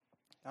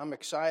I'm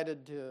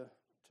excited to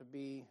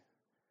be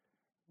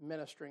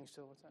ministering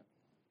still. What's that?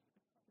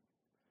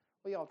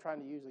 Well, y'all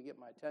trying to usually get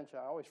my attention.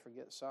 I always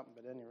forget something,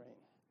 but at any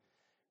rate.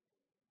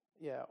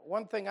 Yeah,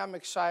 one thing I'm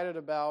excited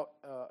about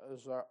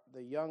is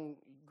the young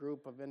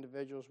group of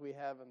individuals we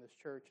have in this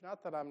church.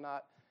 Not that I'm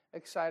not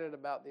excited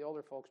about the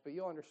older folks, but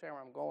you'll understand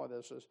where I'm going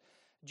with this. Is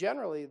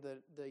generally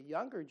the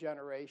younger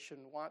generation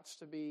wants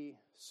to be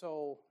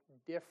so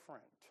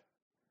different.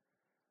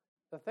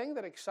 The thing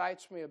that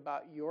excites me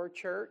about your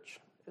church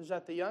is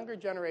that the younger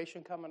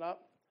generation coming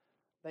up,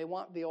 they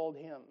want the old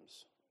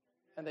hymns,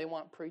 and they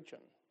want preaching.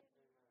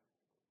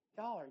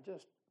 Y'all are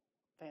just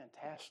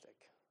fantastic.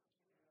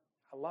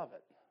 I love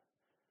it.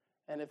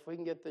 And if we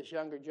can get this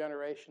younger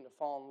generation to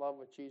fall in love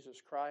with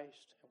Jesus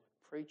Christ, and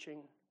with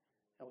preaching,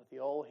 and with the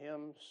old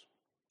hymns,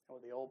 and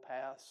with the old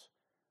paths,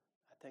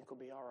 I think we'll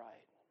be all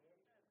right.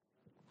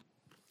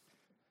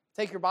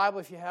 Take your Bible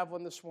if you have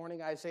one this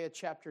morning, Isaiah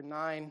chapter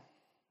 9.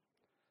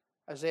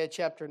 Isaiah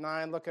chapter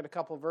 9, look at a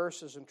couple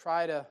verses and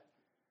try to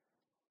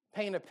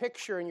paint a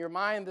picture in your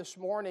mind this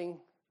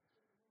morning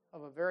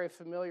of a very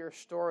familiar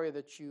story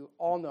that you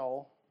all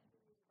know.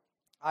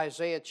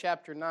 Isaiah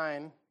chapter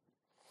 9.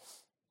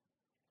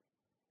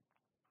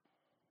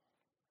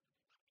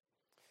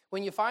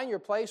 When you find your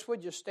place,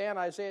 would you stand?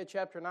 Isaiah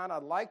chapter 9.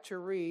 I'd like to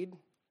read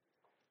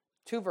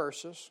two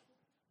verses,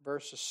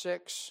 verses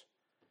 6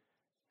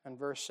 and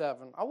verse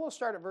 7. I will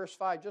start at verse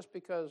 5 just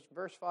because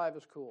verse 5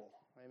 is cool.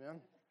 Amen.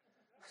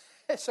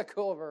 It's a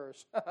cool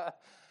verse.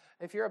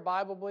 If you're a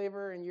Bible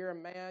believer and you're a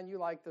man, you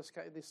like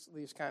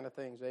these kind of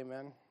things.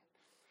 Amen.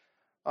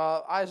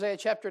 Isaiah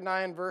chapter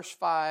 9, verse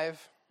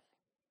 5.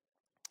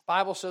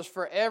 Bible says,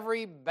 "For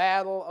every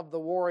battle of the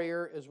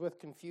warrior is with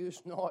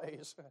confused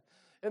noise."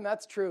 And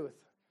that's truth.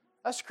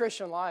 That's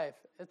Christian life.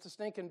 It's a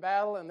stinking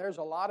battle, and there's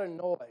a lot of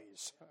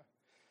noise.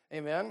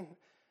 Amen.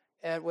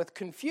 And with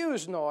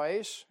confused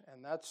noise,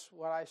 and that's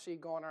what I see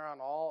going around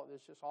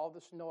there's just all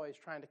this noise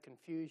trying to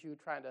confuse you,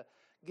 trying to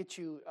get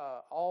you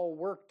all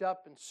worked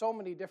up in so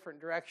many different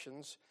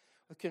directions.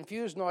 With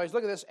confused noise,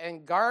 look at this,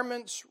 and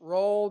garments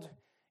rolled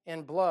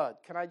in blood.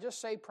 Can I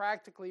just say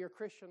practically your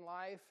Christian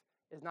life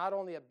is not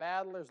only a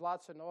battle, there's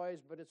lots of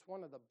noise, but it's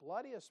one of the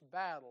bloodiest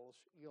battles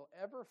you'll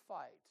ever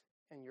fight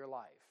in your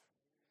life.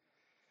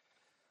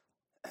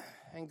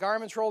 And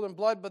garments rolled in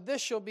blood, but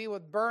this shall be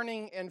with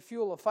burning and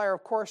fuel of fire.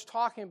 Of course,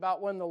 talking about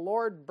when the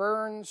Lord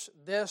burns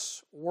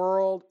this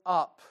world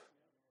up.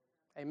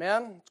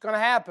 Amen? It's going to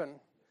happen.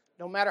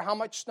 No matter how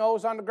much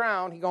snow's on the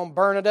ground, He's going to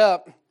burn it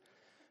up.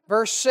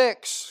 Verse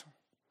 6,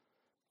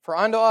 "For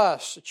unto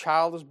us a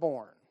child is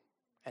born,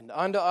 and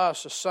unto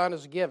us a son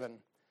is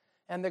given,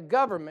 and the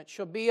government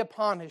shall be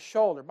upon His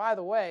shoulder." By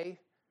the way,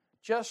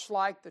 just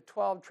like the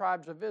 12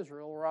 tribes of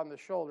Israel were on the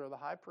shoulder of the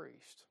high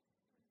priest.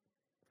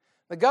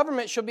 "The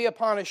government shall be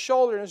upon His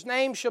shoulder, and His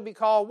name shall be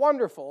called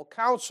Wonderful,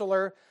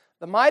 Counselor,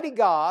 the Mighty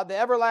God, the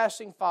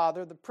Everlasting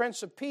Father, the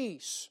Prince of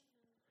Peace.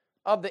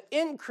 Of the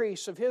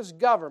increase of His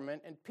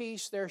government and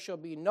peace there shall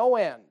be no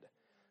end,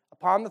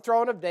 upon the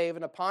throne of David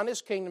and upon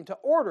His kingdom, to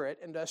order it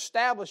and to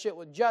establish it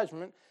with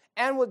judgment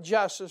and with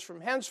justice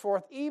from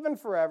henceforth even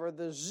forever.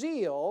 The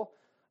zeal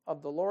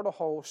of the Lord of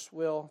hosts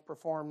will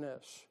perform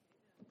this."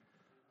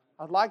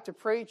 I'd like to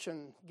preach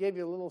and give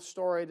you a little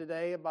story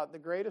today about the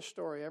greatest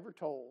story ever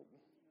told.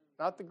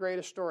 Not the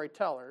greatest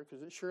storyteller,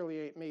 because it surely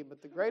ain't me,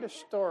 but the greatest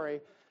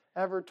story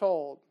ever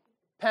told.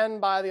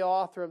 Penned by the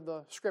author of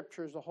the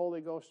Scriptures, the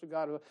Holy Ghost of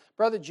God.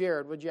 Brother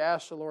Jared, would you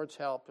ask the Lord's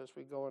help as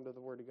we go into the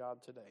Word of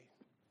God today?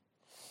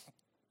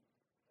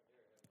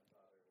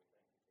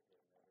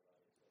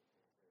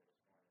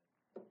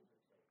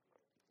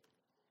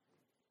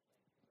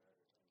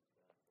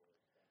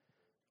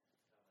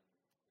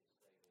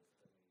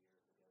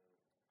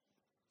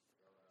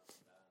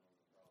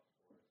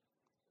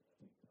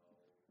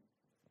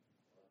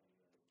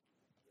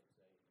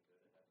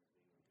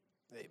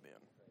 Amen.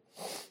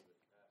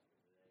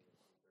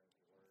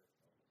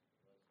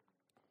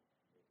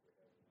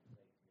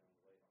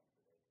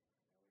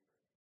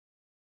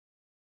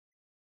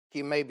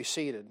 You may be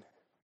seated.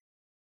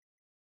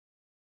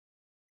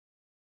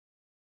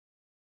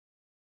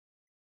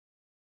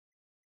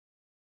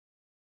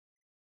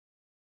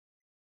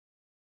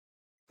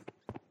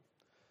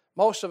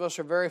 Most of us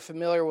are very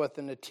familiar with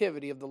the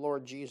nativity of the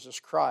Lord Jesus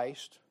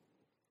Christ.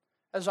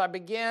 As I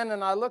begin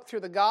and I look through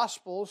the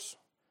Gospels,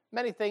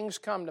 many things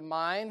come to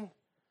mind.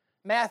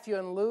 Matthew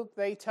and Luke,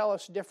 they tell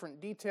us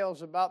different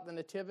details about the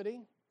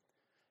nativity.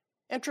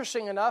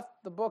 Interesting enough,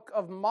 the book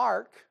of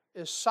Mark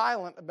is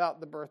silent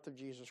about the birth of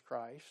Jesus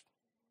Christ.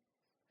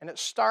 And it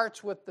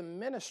starts with the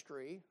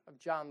ministry of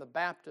John the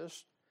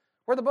Baptist,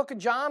 where the book of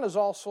John is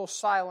also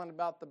silent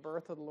about the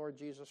birth of the Lord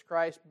Jesus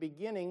Christ,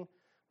 beginning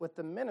with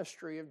the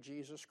ministry of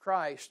Jesus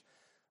Christ.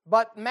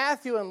 But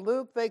Matthew and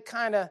Luke, they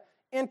kind of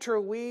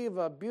interweave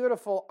a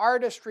beautiful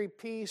artistry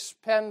piece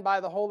penned by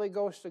the Holy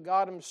Ghost of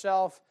God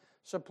Himself,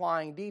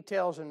 supplying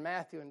details in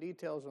Matthew and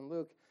details in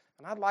Luke.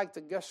 And I'd like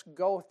to just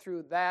go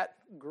through that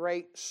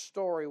great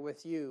story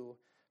with you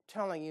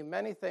telling you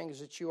many things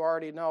that you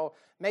already know,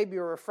 maybe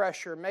a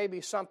refresher,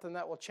 maybe something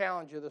that will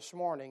challenge you this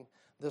morning,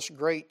 this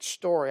great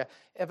story.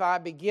 If I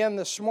begin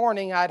this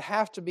morning, I'd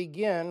have to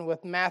begin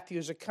with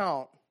Matthew's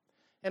account.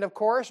 And of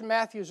course,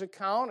 Matthew's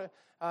account,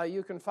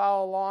 you can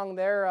follow along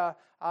there.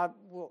 I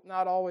will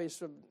not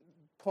always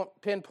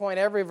pinpoint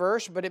every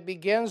verse, but it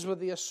begins with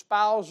the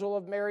espousal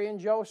of Mary and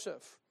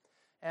Joseph.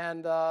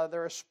 And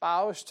they're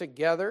espoused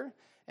together.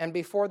 And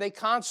before they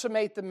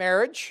consummate the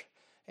marriage,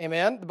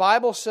 amen, the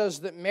Bible says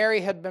that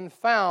Mary had been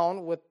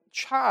found with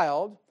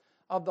child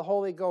of the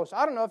Holy Ghost.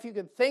 I don't know if you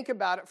could think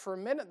about it for a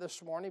minute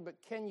this morning, but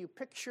can you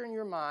picture in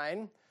your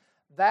mind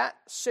that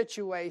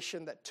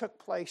situation that took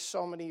place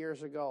so many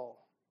years ago?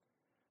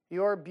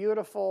 Your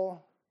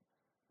beautiful,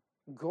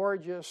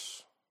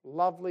 gorgeous,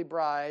 lovely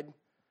bride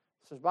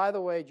says, by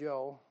the way,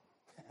 Joe,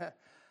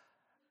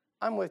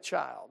 I'm with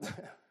child,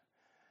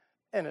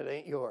 and it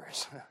ain't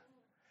yours.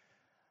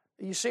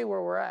 You see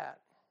where we're at.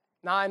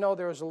 Now, I know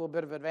there was a little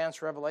bit of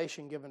advanced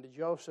revelation given to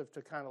Joseph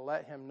to kind of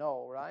let him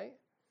know, right?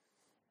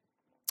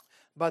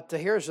 But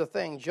here's the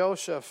thing.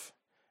 Joseph,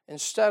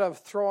 instead of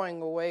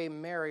throwing away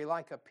Mary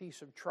like a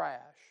piece of trash,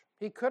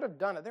 he could have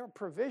done it. There were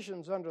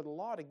provisions under the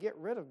law to get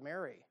rid of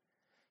Mary.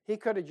 He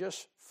could have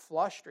just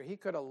flushed her. He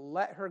could have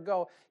let her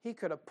go. He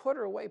could have put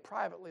her away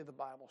privately, the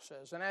Bible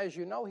says. And as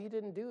you know, he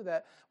didn't do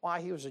that. Why?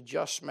 He was a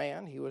just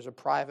man. He was a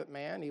private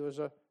man. He was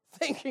a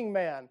thinking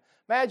man.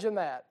 Imagine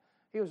that.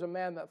 He was a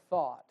man that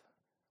thought.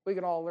 We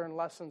can all learn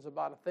lessons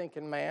about a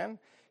thinking man.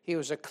 He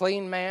was a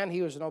clean man.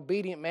 He was an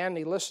obedient man. And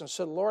he listened and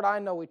said, Lord, I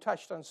know we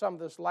touched on some of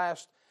this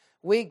last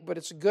week, but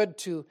it's good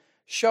to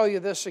show you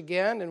this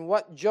again. And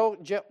what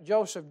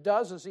Joseph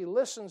does is he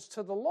listens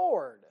to the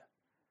Lord.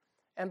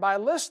 And by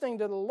listening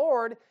to the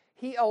Lord,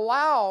 he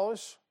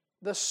allows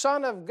the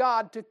Son of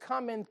God to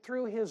come in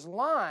through his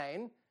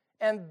line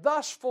and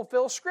thus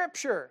fulfill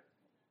Scripture.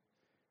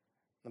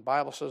 The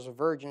Bible says a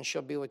virgin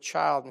shall be with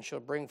child and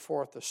shall bring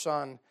forth a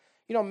son.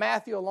 You know,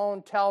 Matthew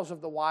alone tells of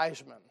the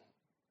wise men.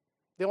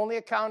 The only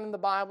account in the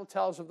Bible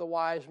tells of the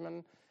wise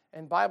men.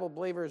 And Bible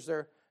believers,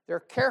 they're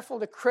careful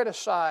to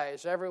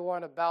criticize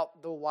everyone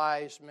about the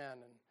wise men.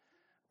 And,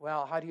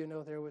 well, how do you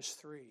know there was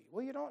three?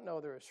 Well, you don't know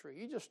there was three.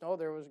 You just know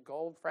there was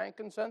gold,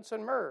 frankincense,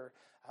 and myrrh.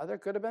 There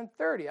could have been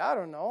 30. I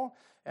don't know.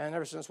 And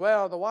ever since,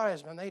 well, the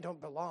wise men, they don't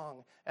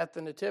belong at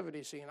the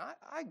nativity scene.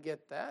 I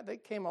get that. They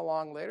came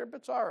along later,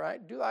 but it's all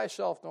right. Do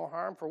thyself no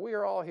harm, for we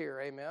are all here.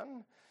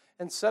 Amen.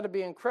 Instead of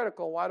being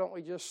critical, why don't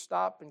we just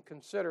stop and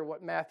consider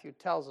what Matthew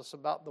tells us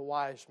about the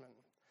wise men?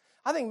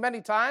 I think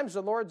many times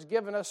the Lord's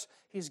given us,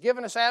 He's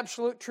given us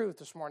absolute truth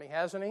this morning,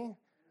 hasn't He?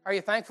 Are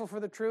you thankful for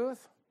the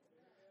truth?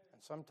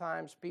 And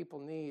sometimes people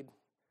need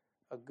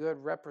a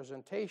good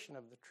representation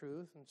of the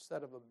truth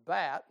instead of a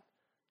bat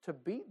to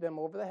beat them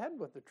over the head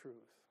with the truth.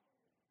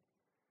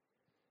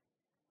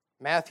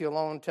 Matthew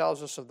alone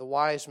tells us of the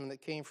wise men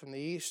that came from the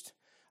east.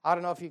 I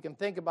don't know if you can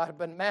think about it,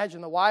 but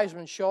imagine the wise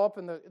men show up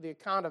in the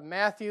account of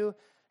Matthew,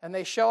 and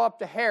they show up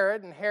to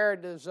Herod, and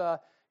Herod is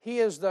he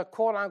is the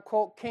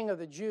quote-unquote king of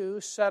the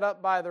Jews set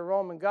up by the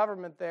Roman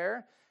government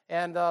there,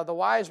 and the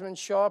wise men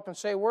show up and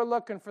say, we're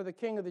looking for the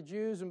king of the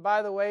Jews, and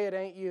by the way, it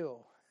ain't you.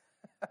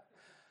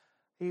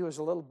 He was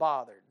a little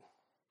bothered.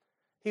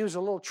 He was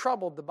a little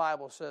troubled, the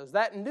Bible says.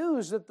 That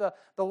news that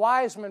the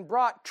wise men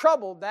brought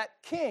troubled that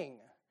king.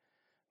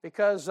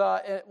 Because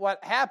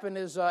what happened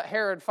is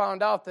Herod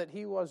found out that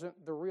he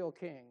wasn't the real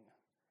king.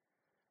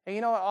 And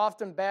you know what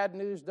often bad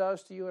news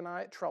does to you and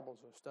I? It troubles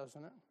us,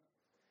 doesn't it?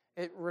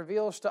 It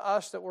reveals to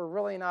us that we're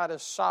really not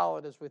as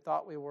solid as we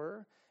thought we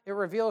were. It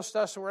reveals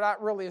to us that we're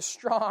not really as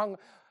strong.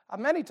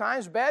 Many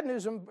times, bad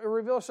news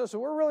reveals to us that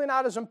we're really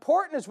not as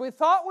important as we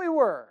thought we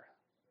were.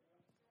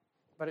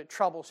 But it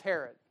troubles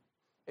Herod.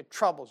 It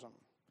troubles him.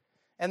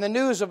 And the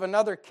news of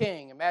another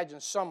king, imagine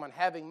someone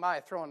having my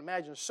throne,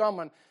 imagine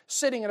someone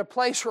sitting in a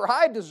place where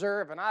I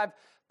deserve, and I've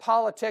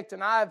politicked,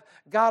 and I've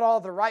got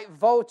all the right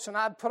votes, and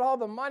I've put all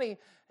the money,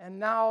 and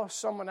now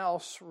someone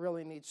else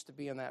really needs to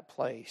be in that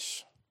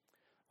place.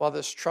 Well,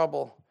 this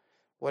trouble,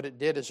 what it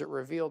did is it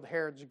revealed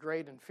Herod's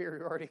great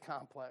inferiority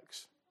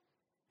complex.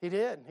 He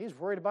did. He's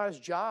worried about his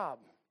job.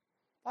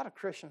 A lot of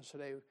Christians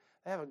today,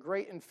 they have a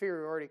great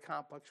inferiority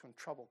complex when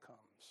trouble comes.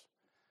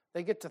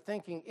 They get to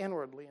thinking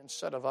inwardly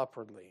instead of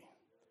upwardly.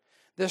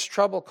 This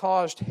trouble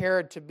caused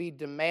Herod to be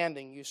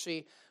demanding. You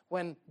see,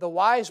 when the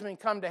wise men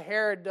come to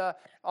Herod,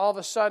 all of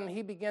a sudden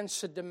he begins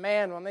to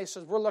demand. When they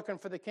say, we're looking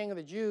for the king of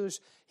the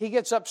Jews, he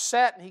gets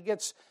upset and he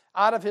gets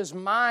out of his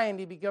mind.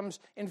 He becomes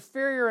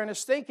inferior in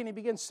his thinking. He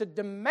begins to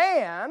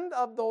demand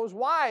of those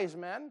wise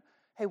men,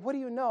 hey, what do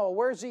you know?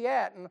 Where's he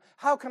at? And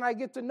how can I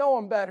get to know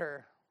him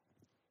better?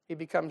 He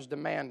becomes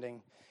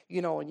demanding.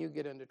 You know, when you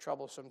get into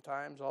trouble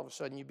sometimes, all of a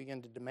sudden you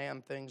begin to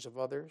demand things of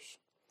others.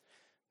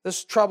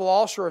 This trouble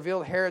also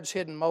revealed Herod's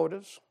hidden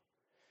motives.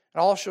 It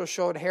also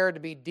showed Herod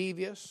to be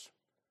devious,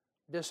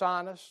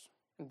 dishonest,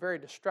 and very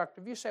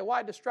destructive. You say,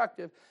 why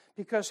destructive?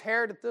 Because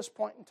Herod at this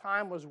point in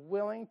time was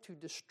willing to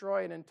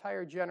destroy an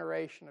entire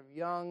generation of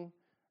young,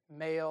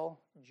 male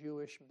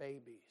Jewish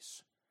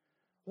babies.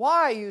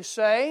 Why, you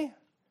say?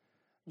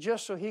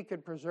 just so he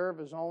could preserve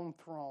his own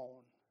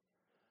throne,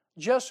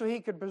 just so he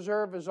could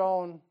preserve his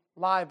own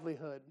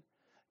livelihood,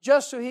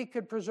 just so he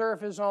could preserve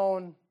his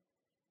own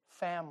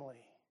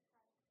family.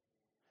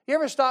 You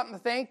ever stop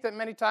and think that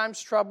many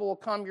times trouble will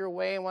come your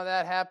way, and when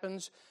that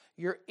happens,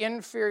 your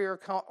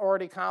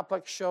inferiority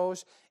complex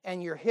shows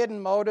and your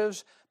hidden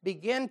motives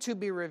begin to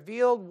be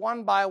revealed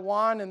one by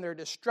one, and they're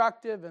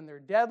destructive and they're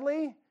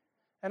deadly,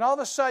 and all of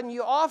a sudden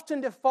you often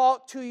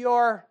default to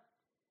your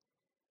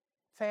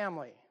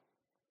family.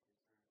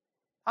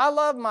 I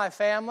love my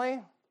family.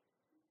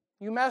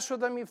 You mess with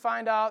them, you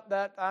find out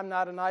that I'm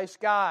not a nice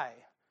guy.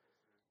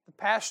 The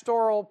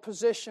pastoral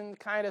position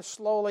kind of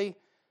slowly,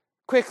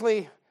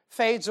 quickly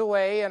fades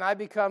away, and I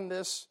become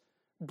this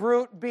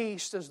brute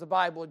beast, as the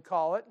Bible would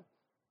call it.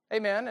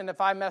 Amen. And if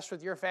I mess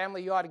with your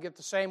family, you ought to get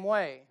the same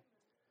way.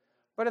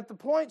 But at the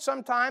point,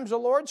 sometimes the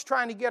Lord's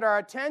trying to get our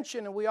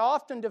attention, and we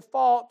often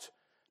default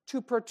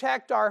to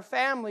protect our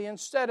family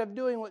instead of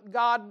doing what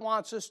God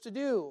wants us to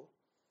do.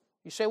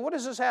 You say, what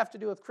does this have to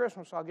do with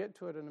Christmas? I'll get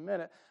to it in a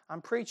minute.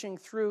 I'm preaching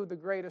through the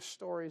greatest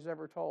stories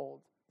ever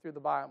told through the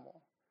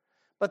Bible.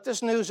 But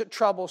this news that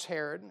troubles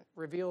Herod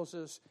reveals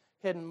his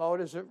hidden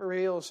motives. It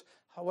reveals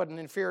what an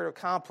inferior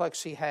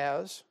complex he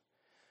has.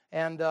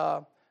 And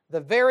the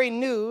very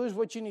news,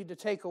 what you need to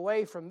take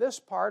away from this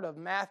part of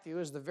Matthew,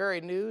 is the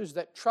very news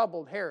that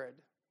troubled Herod.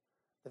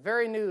 The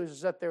very news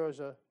is that there was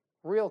a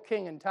real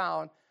king in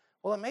town.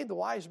 Well, it made the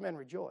wise men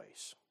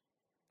rejoice.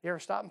 You ever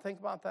stop and think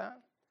about that?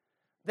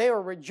 They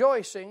were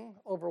rejoicing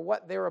over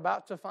what they were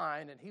about to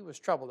find, and he was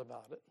troubled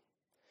about it.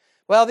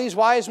 Well, these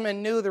wise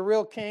men knew the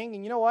real king,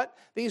 and you know what?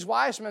 These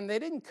wise men, they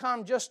didn't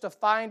come just to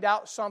find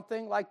out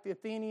something like the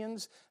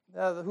Athenians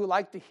who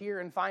like to hear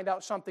and find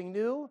out something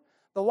new.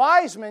 The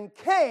wise men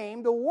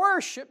came to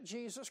worship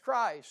Jesus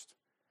Christ.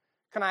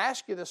 Can I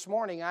ask you this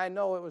morning, I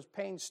know it was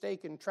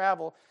painstaking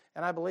travel,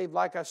 and I believe,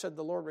 like I said,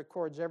 the Lord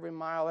records every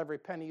mile, every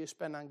penny you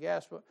spend on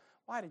gas, but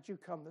why did you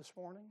come this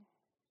morning?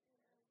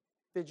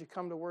 Did you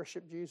come to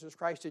worship Jesus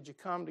Christ? Did you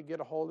come to get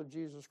a hold of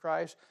Jesus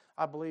Christ?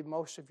 I believe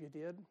most of you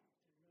did.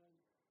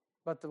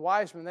 But the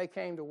wise men, they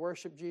came to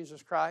worship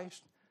Jesus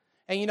Christ.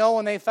 And you know,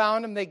 when they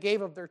found him, they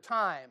gave of their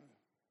time.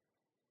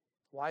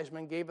 The wise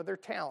men gave of their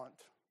talent.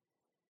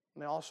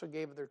 And they also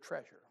gave of their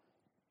treasure.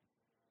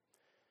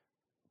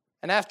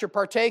 And after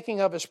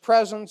partaking of his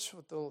presence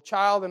with the little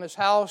child in his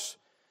house,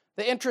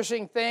 the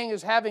interesting thing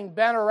is, having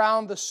been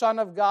around the Son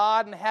of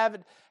God and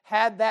having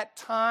had that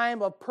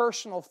time of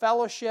personal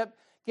fellowship,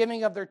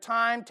 giving of their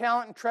time,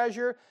 talent, and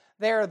treasure,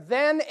 they are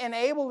then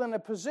enabled in a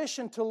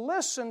position to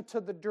listen to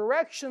the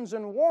directions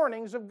and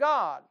warnings of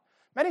God.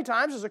 Many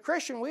times as a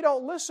Christian, we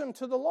don't listen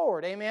to the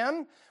Lord.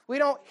 Amen? We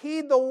don't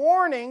heed the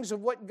warnings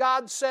of what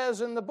God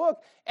says in the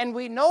book. And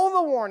we know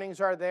the warnings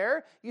are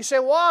there. You say,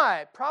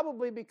 why?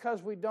 Probably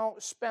because we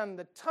don't spend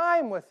the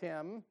time with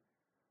him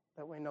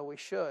that we know we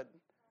should.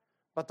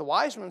 But the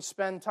wise men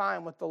spend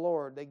time with the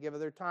Lord. They give of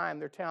their time,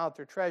 their talent,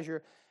 their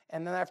treasure.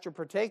 And then after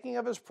partaking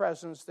of his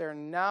presence, they're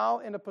now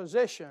in a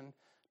position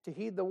to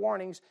heed the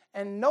warnings.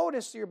 And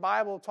notice your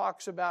Bible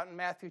talks about in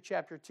Matthew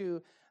chapter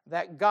 2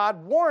 that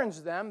God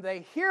warns them.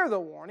 They hear the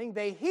warning,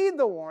 they heed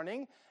the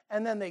warning,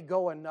 and then they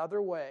go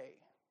another way.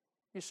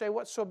 You say,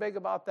 what's so big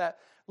about that?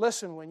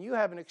 Listen, when you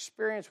have an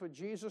experience with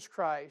Jesus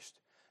Christ,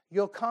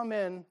 you'll come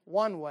in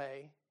one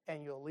way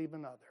and you'll leave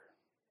another.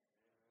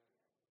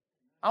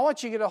 I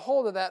want you to get a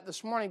hold of that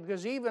this morning,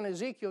 because even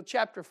Ezekiel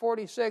chapter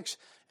 46,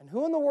 and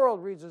who in the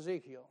world reads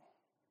Ezekiel?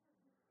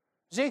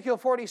 Ezekiel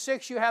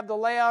 46, you have the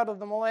layout of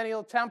the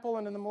millennial temple,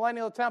 and in the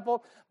millennial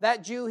temple,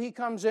 that Jew, he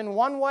comes in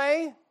one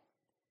way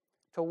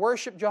to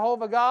worship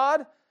Jehovah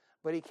God,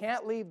 but he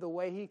can't leave the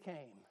way he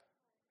came.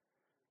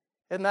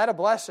 Isn't that a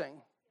blessing?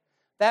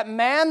 That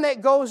man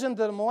that goes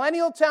into the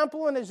millennial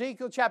temple in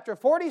Ezekiel chapter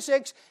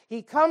 46,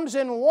 he comes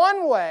in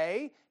one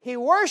way, he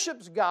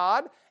worships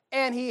God,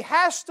 and he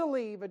has to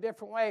leave a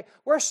different way.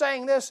 We're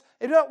saying this,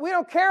 we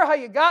don't care how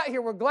you got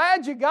here, we're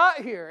glad you got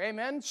here.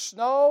 Amen?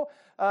 Snow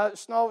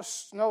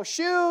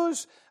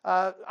shoes,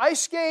 ice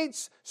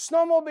skates,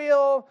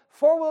 snowmobile,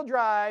 four-wheel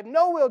drive,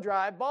 no-wheel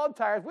drive, bald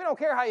tires. We don't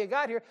care how you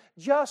got here.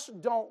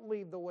 Just don't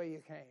leave the way you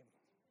came.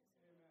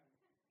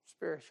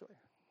 Spiritually.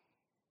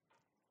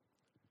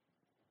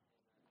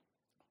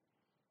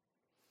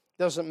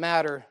 Doesn't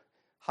matter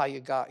how you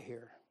got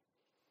here.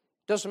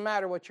 Doesn't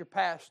matter what your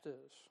past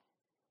is.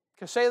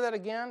 Can I say that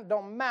again?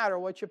 Don't matter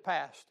what your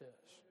past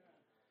is.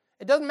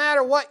 It doesn't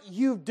matter what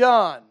you've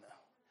done.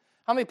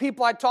 How many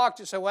people I talk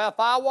to say, well, if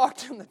I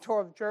walked in the door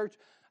of the church,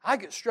 I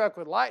get struck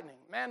with lightning.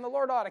 Man, the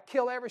Lord ought to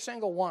kill every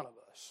single one of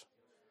us.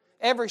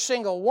 Every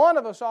single one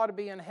of us ought to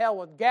be in hell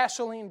with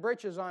gasoline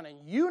breeches on, and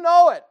you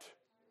know it.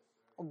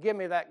 Well, give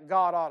me that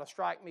God ought to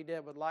strike me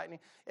dead with lightning.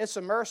 It's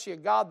the mercy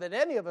of God that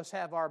any of us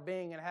have our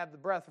being and have the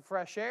breath of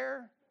fresh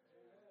air.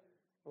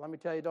 Well, let me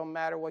tell you, it don't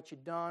matter what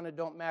you've done. It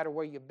don't matter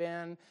where you've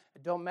been.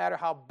 It don't matter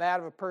how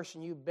bad of a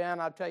person you've been.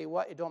 I'll tell you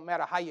what, it don't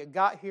matter how you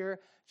got here.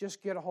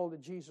 Just get a hold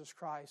of Jesus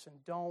Christ and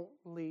don't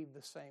leave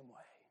the same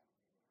way.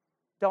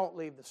 Don't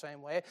leave the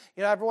same way.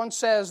 You know, everyone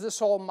says this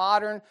whole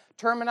modern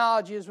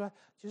terminology is, well,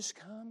 just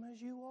come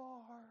as you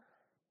are.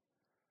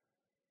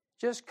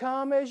 Just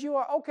come as you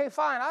are. Okay,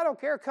 fine, I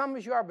don't care. Come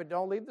as you are, but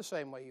don't leave the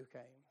same way you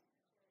came.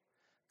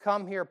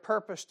 Come here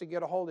purpose to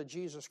get a hold of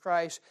Jesus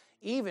Christ,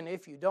 even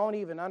if you don't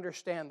even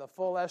understand the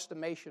full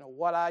estimation of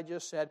what I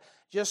just said.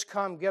 Just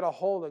come get a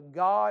hold of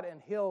God,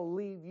 and He'll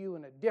leave you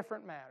in a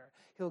different manner.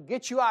 He'll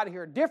get you out of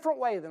here a different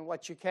way than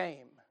what you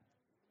came.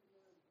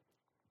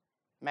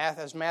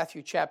 As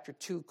Matthew chapter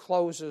 2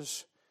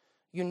 closes,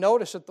 you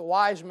notice that the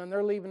wise men,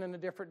 they're leaving in a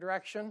different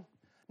direction.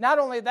 Not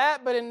only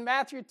that, but in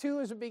Matthew 2,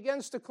 as it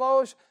begins to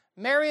close,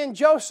 Mary and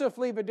Joseph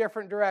leave a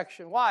different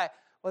direction. Why?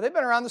 Well, they've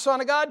been around the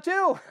Son of God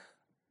too.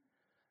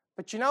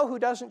 But you know who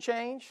doesn't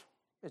change?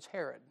 It's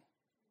Herod.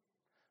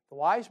 The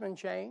wise men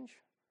change.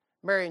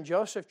 Mary and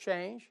Joseph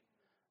change.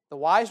 The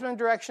wise men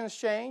directions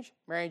change.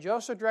 Mary and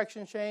Joseph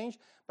directions change.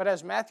 But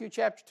as Matthew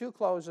chapter 2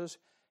 closes,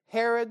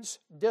 Herod's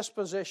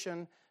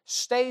disposition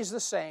stays the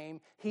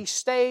same. He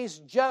stays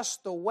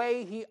just the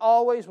way he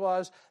always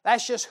was.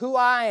 That's just who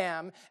I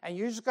am, and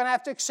you're just going to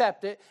have to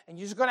accept it, and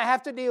you're just going to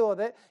have to deal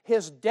with it.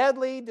 His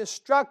deadly,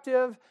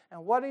 destructive,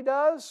 and what he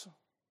does?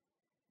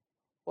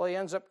 Well, he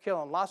ends up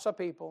killing lots of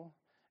people,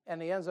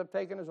 and he ends up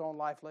taking his own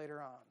life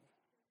later on.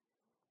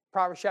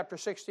 Proverbs chapter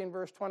 16,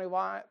 verse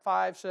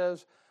 25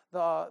 says,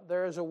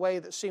 there is a way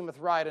that seemeth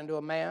right unto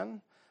a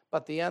man,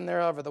 but the end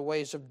thereof are the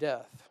ways of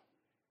death.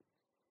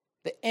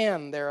 The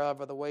end thereof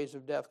are the ways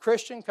of death.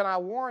 Christian, can I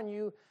warn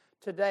you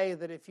today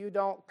that if you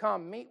don't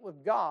come meet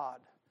with God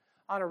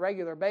on a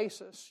regular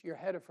basis, you're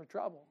headed for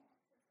trouble.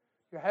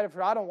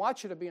 I don't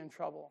want you to be in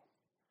trouble.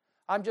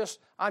 I'm just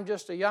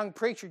a young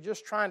preacher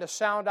just trying to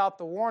sound out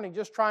the warning,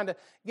 just trying to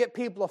get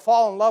people to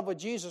fall in love with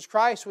Jesus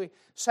Christ. We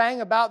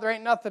sang about there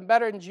ain't nothing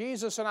better than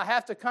Jesus, and I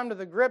have to come to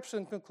the grips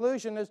and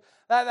conclusion is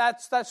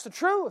that's the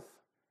truth.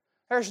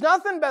 There's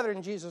nothing better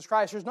than Jesus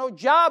Christ. There's no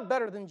job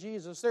better than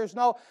Jesus. There's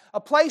no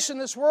a place in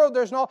this world.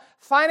 There's no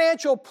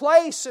financial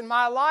place in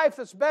my life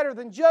that's better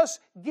than just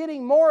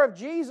getting more of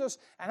Jesus.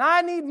 And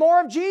I need more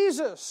of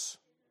Jesus.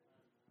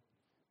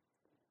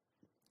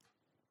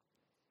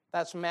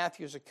 That's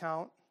Matthew's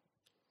account.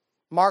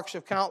 Mark's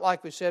account,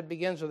 like we said,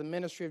 begins with the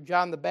ministry of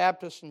John the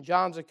Baptist, and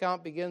John's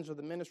account begins with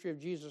the ministry of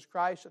Jesus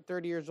Christ at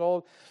 30 years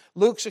old.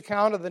 Luke's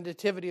account of the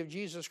nativity of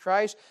Jesus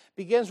Christ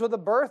begins with the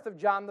birth of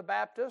John the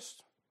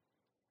Baptist,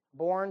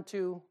 born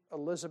to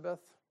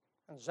Elizabeth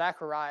and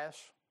Zacharias,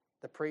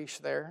 the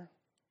priest there.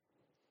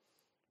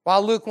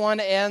 While Luke 1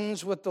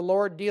 ends with the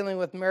Lord dealing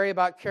with Mary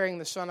about carrying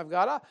the Son of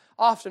God, I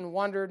often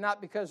wonder,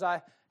 not because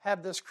I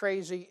have this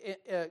crazy,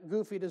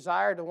 goofy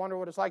desire to wonder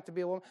what it's like to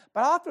be a woman,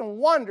 but I often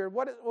wondered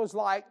what it was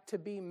like to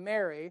be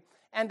Mary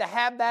and to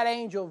have that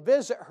angel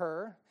visit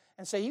her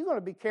and say, you're going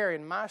to be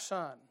carrying my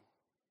son.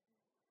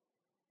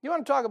 You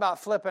want to talk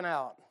about flipping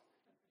out?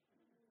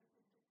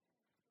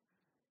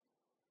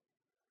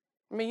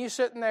 I mean, you're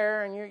sitting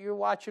there and you're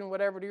watching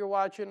whatever you're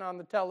watching on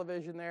the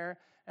television there,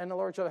 and the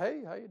Lord said,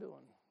 hey, how you doing?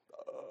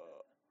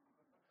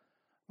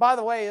 By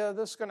the way,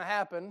 this is going to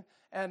happen,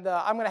 and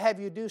I'm going to have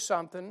you do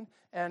something,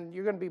 and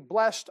you're going to be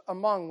blessed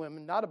among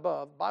women, not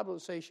above. The Bible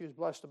doesn't say she was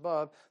blessed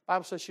above. The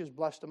Bible says she was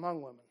blessed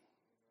among women.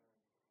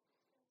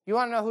 You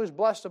want to know who's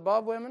blessed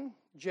above women?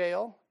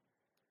 Jael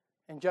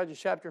in Judges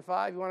chapter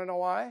 5. You want to know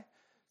why?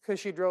 Because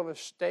she drove a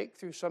stake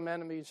through some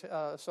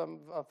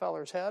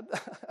feller's head.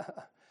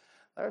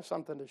 There's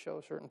something to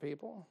show certain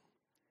people.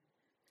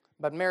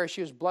 But Mary,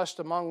 she was blessed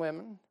among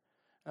women.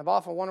 And I've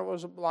often wondered what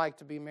it was like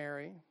to be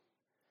Mary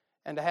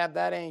and to have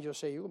that angel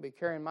say, you will be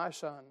carrying my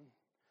son.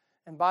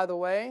 And by the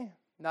way,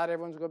 not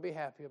everyone's going to be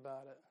happy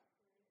about it.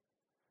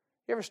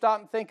 You ever stop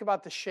and think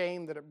about the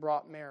shame that it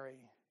brought Mary?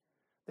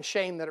 The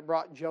shame that it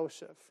brought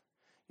Joseph?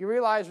 You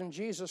realize when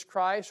Jesus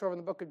Christ, over in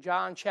the book of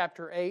John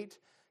chapter 8,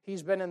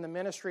 he's been in the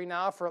ministry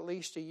now for at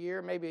least a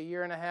year, maybe a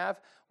year and a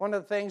half. One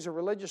of the things the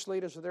religious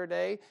leaders of their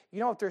day, you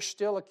know what they're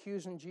still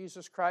accusing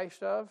Jesus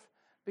Christ of?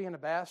 Being a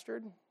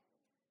bastard.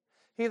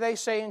 They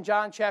say in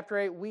John chapter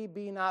 8, we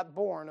be not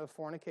born of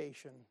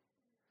fornication.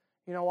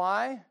 You know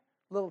why?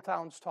 Little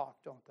towns talk,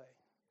 don't they?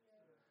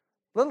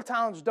 Little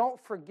towns don't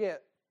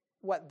forget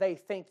what they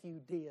think you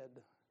did.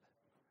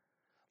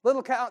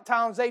 Little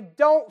towns, they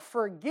don't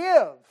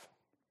forgive.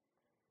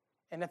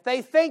 And if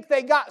they think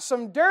they got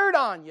some dirt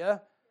on you,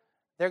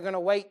 they're going to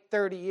wait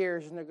 30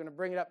 years and they're going to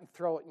bring it up and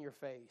throw it in your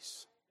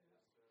face.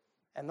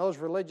 And those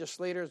religious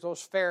leaders,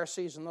 those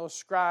Pharisees and those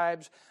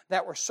scribes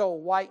that were so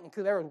white and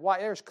clean,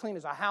 they're as clean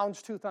as a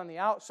hound's tooth on the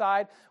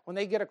outside. When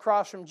they get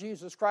across from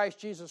Jesus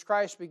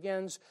Christ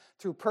begins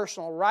through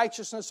personal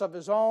righteousness of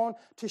His own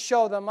to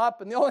show them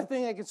up. And the only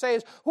thing they can say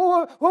is,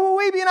 who will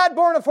we be not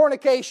born of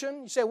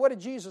fornication? You say, what did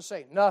Jesus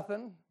say?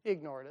 Nothing. He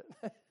ignored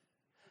it.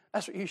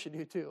 That's what you should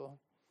do too.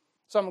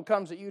 Someone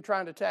comes at you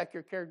trying to attack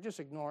your character,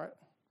 just ignore it.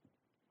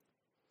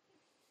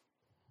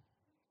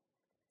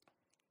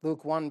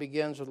 Luke 1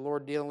 begins with the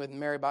Lord dealing with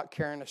Mary about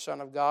carrying the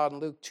Son of God.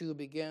 And Luke 2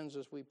 begins,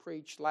 as we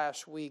preached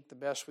last week, the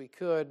best we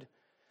could,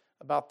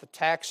 about the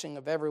taxing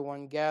of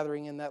everyone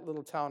gathering in that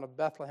little town of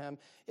Bethlehem.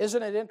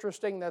 Isn't it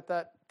interesting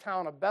that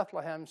town of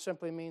Bethlehem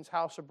simply means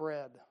house of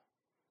bread?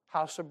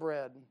 House of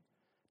bread.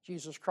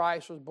 Jesus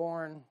Christ was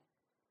born.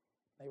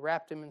 They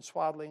wrapped Him in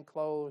swaddling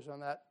clothes on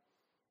that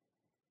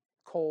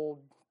cold,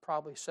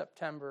 probably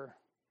September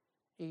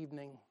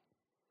evening,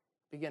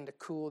 the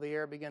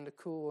air began to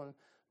cool, and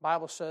the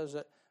Bible says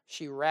that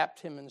she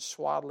wrapped him in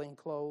swaddling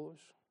clothes,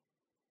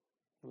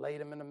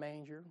 laid him in a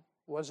manger.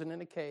 It wasn't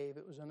in a cave,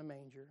 it was in a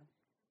manger.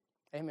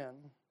 Amen.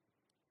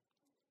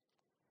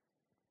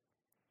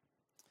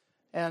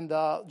 And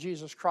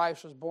Jesus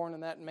Christ was born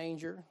in that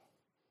manger.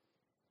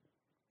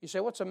 You say,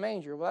 what's a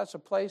manger? Well, that's a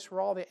place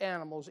where all the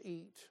animals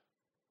eat.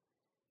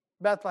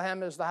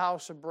 Bethlehem is the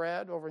house of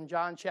bread. Over in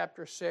John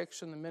chapter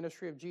 6, in the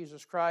ministry of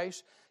Jesus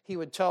Christ, he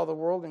would tell the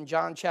world in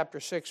John chapter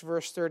 6,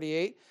 verse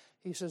 38,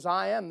 he says,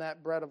 I am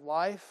that bread of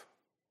life.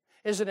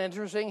 Isn't it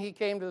interesting? He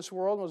came to this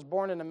world and was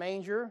born in a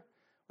manger,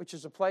 which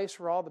is a place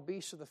where all the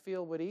beasts of the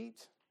field would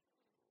eat.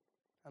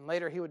 And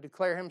later he would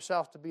declare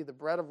himself to be the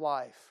bread of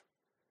life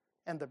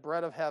and the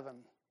bread of heaven.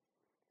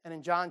 And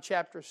in John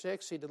chapter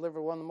 6, he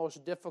delivered one of the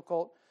most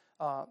difficult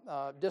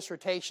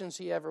dissertations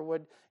he ever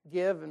would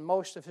give, and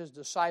most of his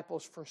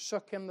disciples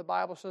forsook him, the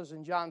Bible says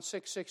in John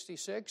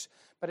 6:66.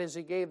 But as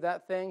he gave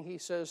that thing, he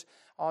says,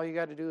 all you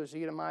got to do is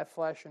eat of my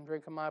flesh and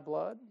drink of my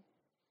blood.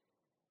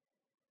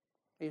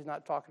 He's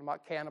not talking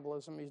about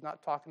cannibalism. He's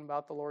not talking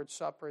about the Lord's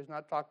Supper.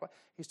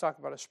 He's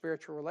talking about a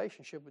spiritual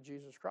relationship with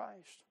Jesus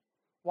Christ.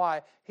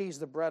 Why? He's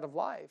the bread of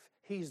life.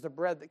 He's the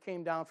bread that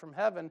came down from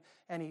heaven,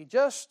 and he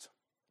just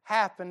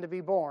happened to be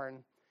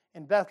born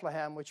in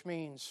Bethlehem, which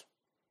means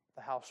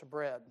the house of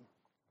bread.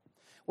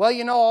 Well,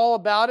 you know all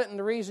about it, and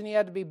the reason he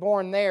had to be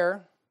born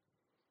there,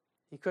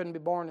 he couldn't be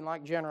born in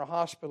like General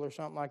Hospital or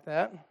something like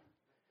that.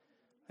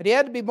 But he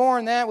had to be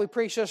born that, we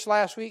preached this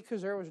last week,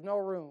 because there was no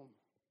room.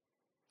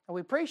 And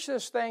we preached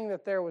this thing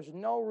that there was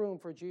no room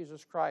for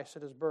Jesus Christ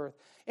at his birth.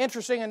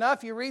 Interesting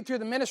enough, you read through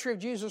the ministry of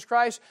Jesus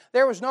Christ,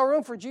 there was no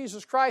room for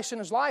Jesus Christ in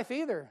his life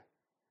either.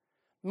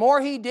 The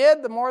more he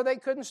did, the more they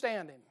couldn't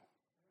stand him.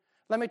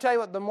 Let me tell you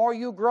what, the more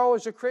you grow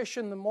as a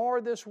Christian, the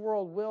more this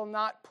world will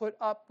not put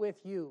up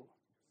with you.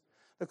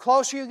 The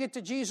closer you get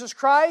to Jesus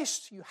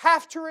Christ, you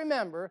have to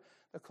remember,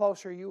 the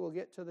closer you will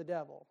get to the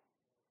devil.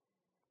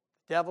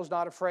 The devil's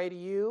not afraid of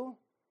you.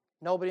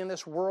 Nobody in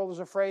this world is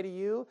afraid of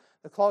you.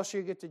 The closer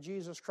you get to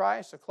Jesus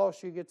Christ, the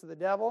closer you get to the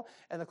devil,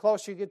 and the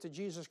closer you get to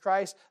Jesus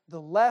Christ, the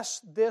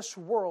less this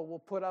world will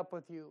put up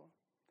with you.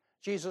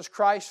 Jesus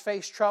Christ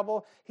faced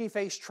trouble, he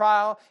faced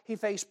trial, he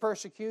faced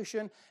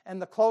persecution,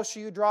 and the closer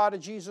you draw to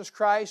Jesus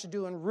Christ,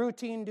 doing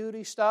routine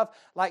duty stuff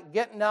like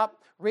getting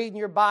up, reading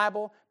your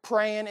Bible,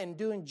 praying, and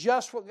doing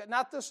just what,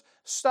 not this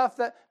stuff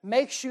that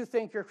makes you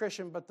think you're a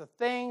Christian, but the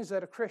things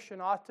that a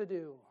Christian ought to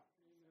do,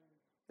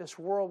 this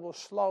world will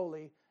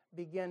slowly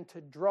begin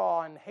to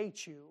draw and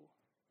hate you.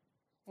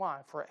 Why?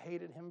 For it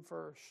hated him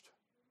first.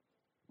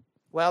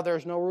 Well,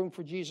 there's no room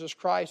for Jesus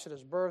Christ at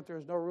his birth.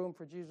 There's no room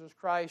for Jesus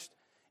Christ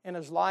in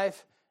his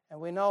life.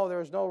 And we know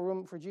there's no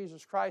room for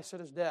Jesus Christ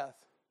at his death.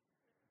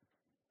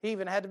 He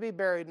even had to be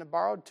buried in a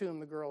borrowed tomb,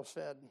 the girl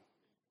said.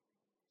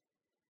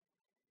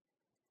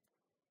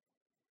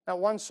 Now,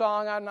 one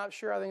song, I'm not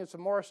sure, I think it's the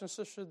Morrison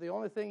Sisters, the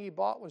only thing he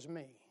bought was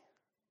me.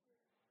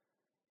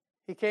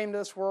 He came to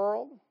this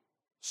world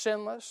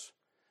sinless.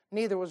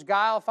 Neither was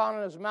guile found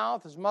in his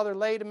mouth. His mother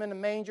laid him in a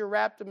manger,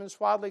 wrapped him in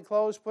swaddling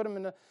clothes, put him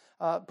in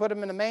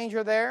a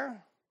manger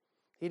there.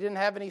 He didn't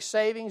have any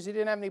savings. He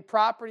didn't have any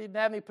property. He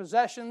didn't have any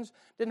possessions.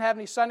 Didn't have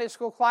any Sunday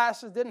school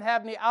classes. Didn't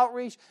have any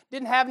outreach.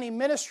 Didn't have any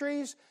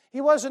ministries.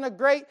 He wasn't a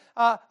great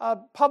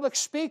public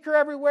speaker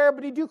everywhere,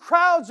 but he drew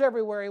crowds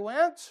everywhere he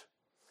went.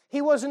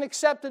 He wasn't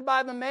accepted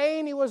by the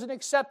main. He wasn't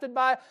accepted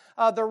by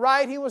the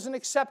right. He wasn't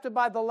accepted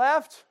by the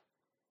left.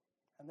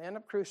 And they end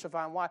up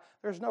crucifying. Why?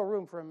 There's no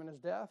room for him in his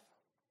death.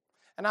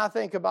 And I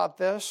think about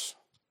this.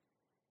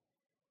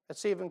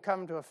 It's even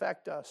come to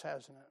affect us,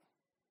 hasn't it?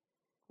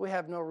 We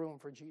have no room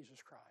for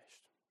Jesus Christ.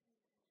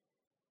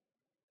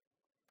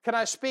 Can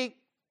I speak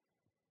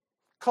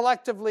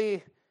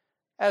collectively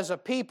as a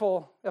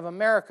people of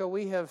America?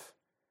 We've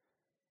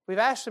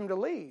asked him to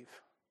leave.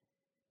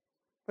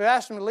 We've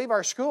asked him to leave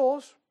our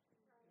schools.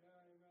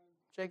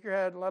 Shake your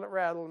head and let it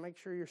rattle and make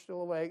sure you're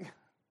still awake.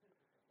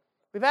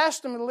 We've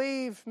asked him to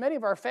leave many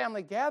of our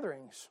family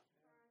gatherings.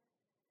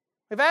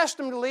 We've asked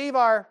him to leave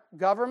our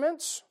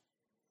governments.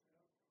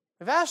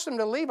 We've asked him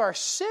to leave our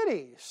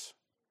cities.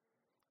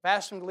 We've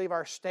asked him to leave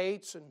our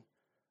states, and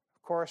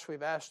of course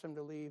we've asked him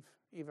to leave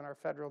even our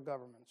federal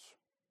governments.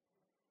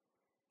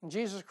 And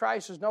Jesus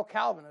Christ is no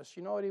Calvinist.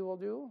 You know what he will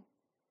do?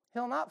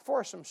 He'll not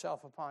force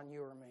himself upon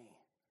you or me.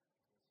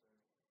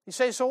 You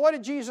say, so what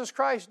did Jesus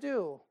Christ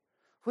do?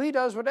 Well, he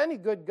does what any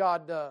good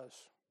God does.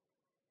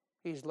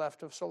 He's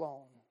left us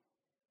alone.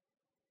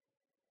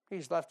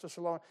 He's left us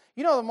alone.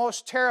 You know, the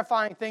most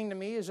terrifying thing to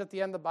me is at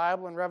the end of the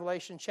Bible in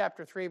Revelation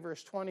chapter 3,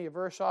 verse 20, a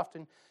verse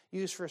often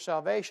used for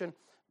salvation.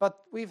 But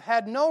we've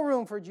had no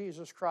room for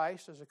Jesus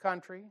Christ as a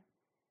country,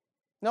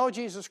 no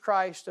Jesus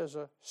Christ as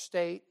a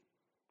state,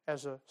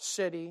 as a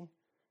city,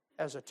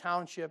 as a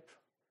township.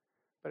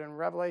 But in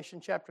Revelation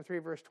chapter 3,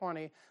 verse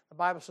 20, the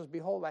Bible says,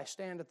 behold, I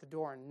stand at the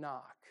door and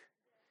knock.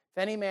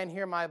 If any man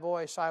hear my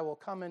voice, I will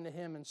come into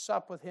him and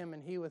sup with him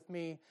and he with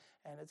me.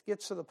 And it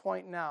gets to the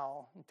point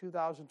now, in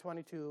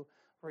 2022,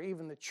 where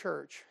even the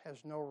church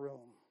has no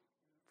room.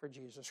 for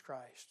Jesus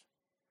Christ.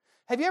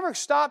 Have you ever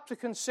stopped to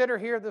consider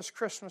here this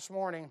Christmas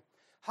morning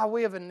how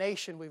we as a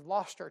nation, we've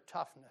lost our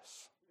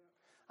toughness?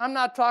 I'm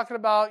not talking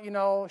about,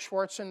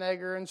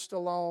 Schwarzenegger and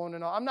Stallone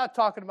and all. I'm not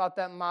talking about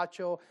that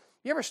macho.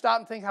 You ever stop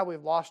and think how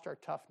we've lost our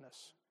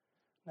toughness?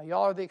 Now,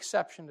 y'all are the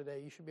exception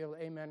today. You should be able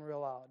to amen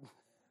real loud.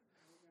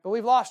 But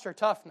we've lost our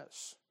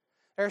toughness.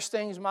 There's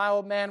things my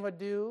old man would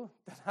do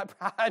that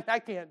I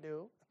can't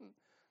do.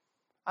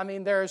 I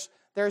mean, there's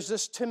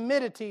this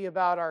timidity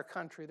about our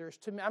country.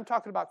 I'm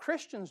talking about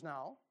Christians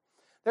now.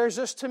 There's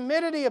this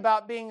timidity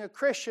about being a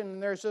Christian,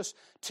 and there's this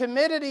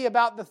timidity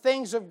about the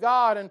things of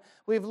God, and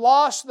we've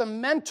lost the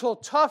mental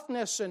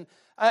toughness, and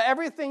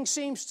everything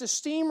seems to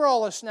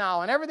steamroll us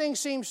now, and everything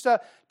seems to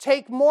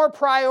take more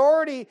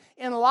priority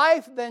in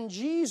life than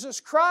Jesus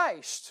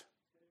Christ.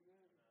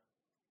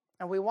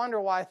 And we wonder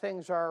why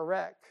things are a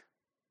wreck.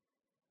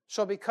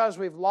 So because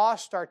we've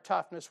lost our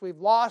toughness,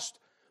 we've lost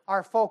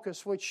our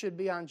focus, which should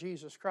be on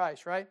Jesus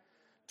Christ, right?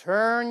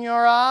 Turn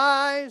your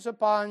eyes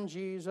upon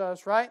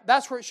Jesus, right?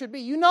 That's where it should be.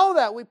 You know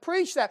that. We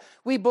preach that.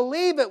 We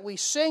believe it. We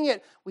sing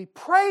it. We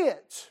pray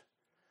it.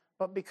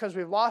 But because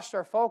we've lost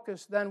our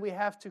focus, then we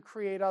have to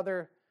create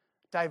other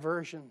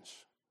diversions.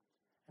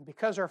 And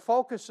because our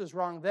focus is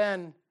wrong,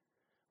 then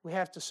we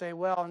have to say,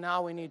 well,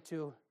 now we need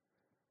to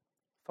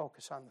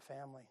focus on the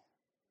family.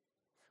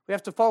 We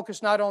have to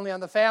focus not only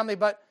on the family,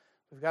 but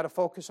we've got to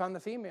focus on the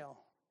female.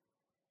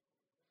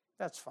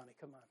 That's funny.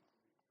 Come on.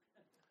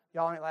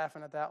 Y'all ain't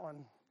laughing at that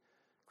one.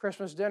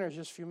 Christmas dinner is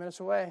just a few minutes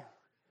away.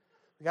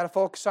 We got to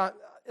focus on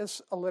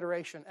this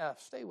alliteration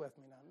F. Stay with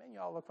me now. Man,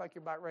 y'all look like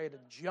you're about ready to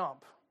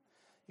jump.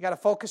 You got to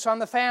focus on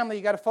the family.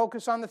 You got to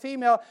focus on the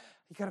female.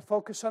 You got to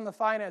focus on the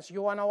finance.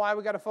 You want to know why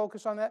we got to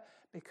focus on that?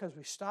 Because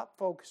we stopped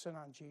focusing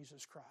on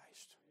Jesus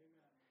Christ.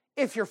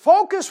 If your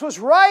focus was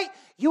right,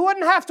 you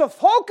wouldn't have to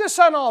focus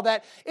on all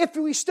that. If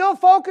we still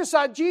focus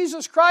on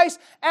Jesus Christ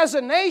as a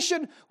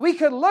nation, we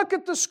could look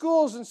at the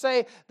schools and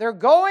say, they're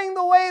going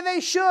the way they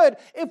should.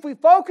 If we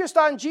focused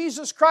on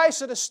Jesus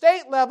Christ at a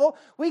state level,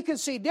 we could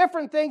see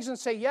different things and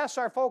say, yes,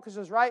 our focus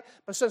is right.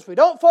 But since we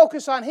don't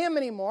focus on Him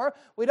anymore,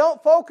 we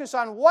don't focus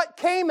on what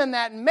came in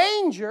that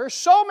manger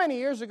so many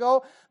years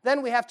ago,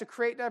 then we have to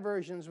create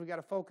diversions. We got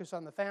to focus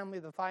on the family,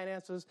 the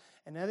finances,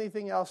 and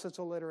anything else that's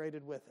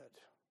alliterated with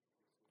it.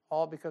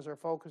 All because our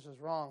focus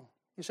is wrong.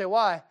 You say,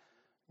 why?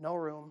 No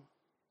room.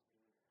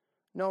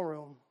 No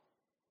room.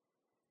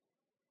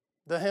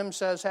 The hymn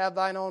says, have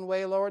thine own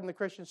way, Lord. And the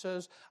Christian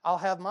says, I'll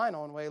have mine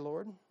own way,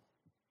 Lord.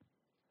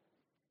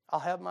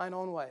 I'll have mine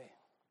own way.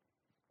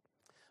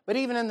 But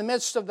even in the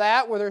midst of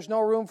that, where there's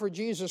no room for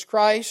Jesus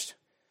Christ,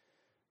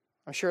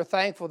 I'm sure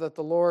thankful that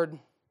the Lord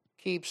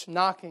keeps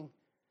knocking.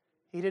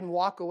 He didn't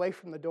walk away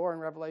from the door in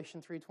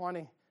Revelation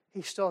 3:20.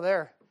 He's still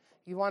there.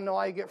 You want to know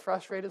why you get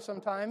frustrated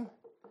sometime?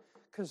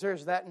 Because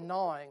there's that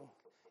gnawing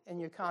in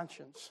your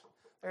conscience.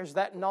 There's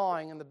that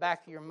gnawing in the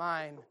back of your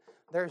mind.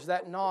 There's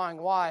that gnawing.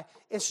 Why?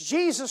 It's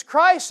Jesus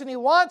Christ, and He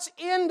wants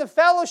into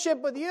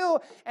fellowship with you,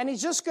 and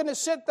He's just going to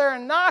sit there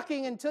and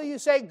knocking until you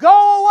say,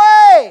 go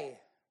away,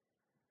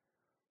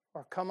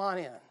 or come on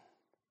in.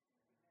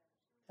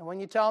 And when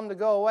you tell Him to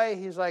go away,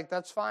 He's like,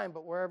 that's fine,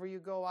 but wherever you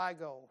go, I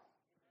go,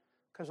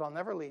 because I'll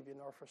never leave you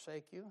nor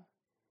forsake you.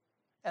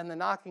 And the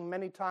knocking,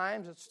 many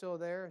times, it's still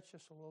there. It's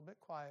just a little bit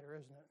quieter,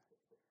 isn't it?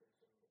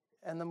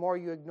 And the more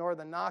you ignore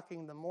the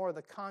knocking, the more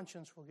the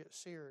conscience will get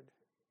seared.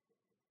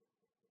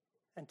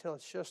 Until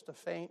it's just a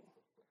faint.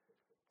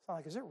 It's not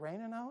like, is it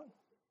raining out?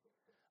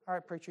 All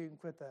right, preacher, you can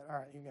quit that. All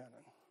right, you got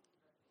it.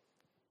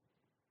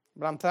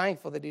 But I'm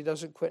thankful that He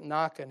doesn't quit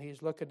knocking.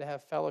 He's looking to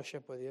have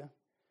fellowship with you.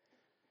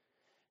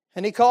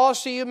 And He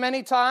calls to you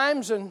many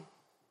times, and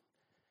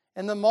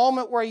in the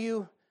moment where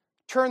you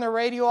turn the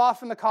radio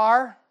off in the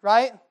car,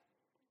 right?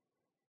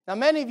 Now,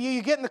 many of you,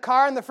 you get in the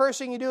car, and the first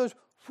thing you do is,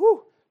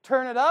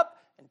 turn it up.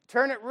 And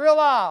turn it real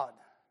loud.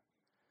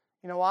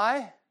 You know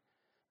why?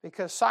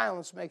 Because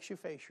silence makes you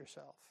face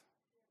yourself.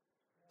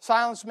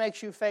 Silence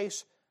makes you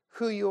face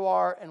who you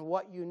are and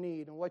what you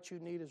need. And what you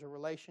need is a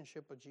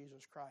relationship with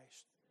Jesus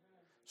Christ.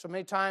 So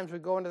many times we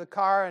go into the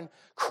car and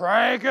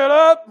crank it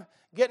up,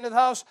 get into the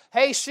house,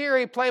 hey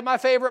Siri, play my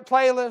favorite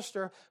playlist,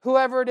 or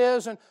whoever it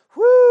is, and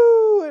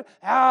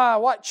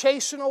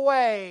chasing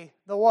away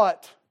the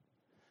what?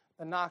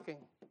 The knocking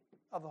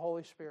of the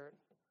Holy Spirit.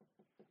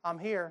 I'm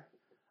here.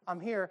 I'm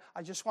here.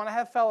 I just want to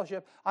have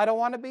fellowship. I don't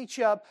want to beat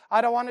you up.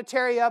 I don't want to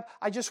tear you up.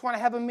 I just want to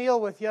have a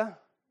meal with you.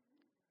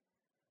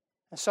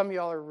 And some of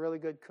y'all are really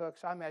good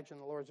cooks. I imagine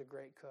the Lord's a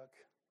great cook.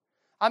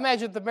 I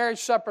imagine at the marriage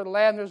supper of the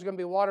Lamb, there's going to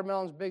be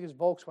watermelons as big as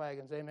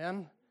Volkswagens.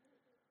 Amen?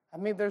 I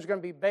mean, there's going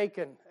to be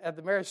bacon at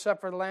the marriage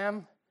supper of the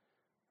Lamb.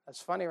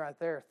 That's funny right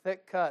there.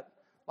 Thick cut.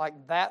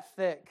 Like that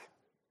thick.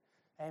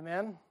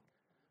 Amen?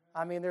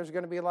 I mean, there's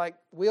going to be like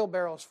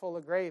wheelbarrows full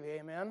of gravy.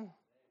 Amen?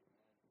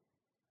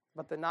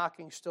 But the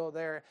knocking's still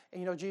there.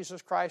 And you know,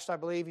 Jesus Christ, I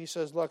believe, He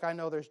says, look, I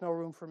know there's no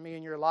room for me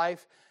in your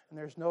life, and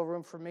there's no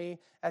room for me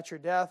at your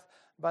death,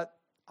 but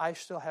I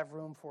still have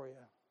room for you.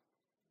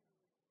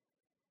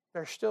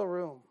 There's still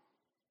room,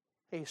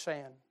 He's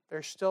saying.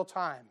 There's still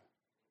time.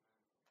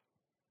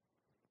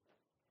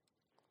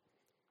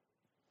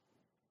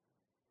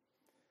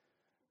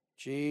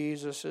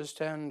 Jesus is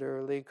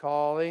tenderly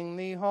calling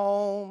thee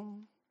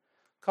home,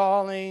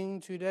 calling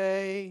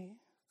today,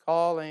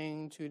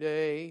 calling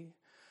today.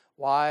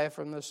 Why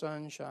from the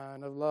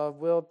sunshine of love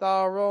wilt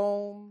thou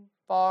roam,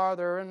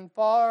 farther and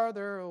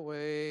farther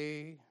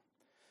away?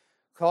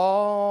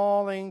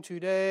 Calling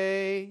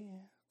today,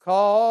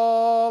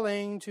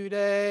 calling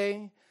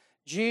today.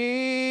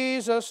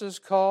 Jesus is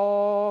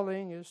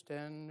calling, is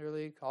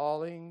tenderly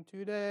calling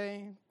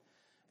today.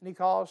 And He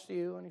calls to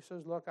you and He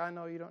says, look, I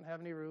know you don't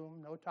have any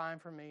room, no time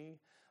for me,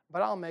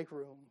 but I'll make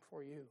room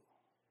for you.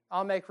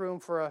 I'll make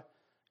room for a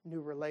new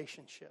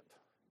relationship.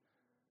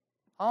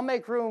 I'll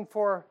make room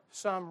for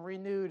some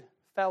renewed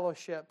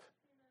fellowship.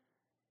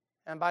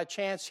 And by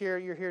chance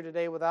you're here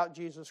today without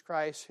Jesus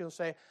Christ, He'll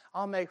say,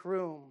 I'll make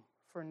room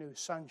for new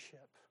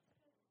sonship.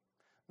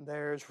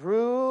 There's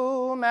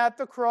room at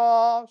the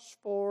cross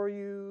for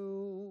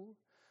you.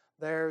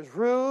 There's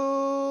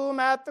room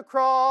at the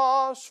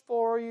cross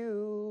for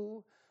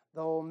you.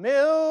 Though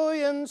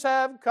millions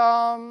have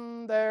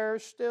come,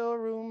 there's still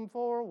room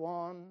for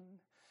one.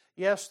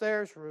 Yes,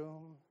 there's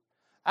room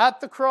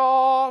at the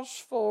cross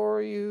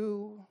for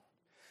you.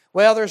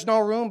 Well, there's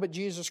no room, but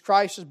Jesus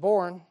Christ is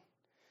born.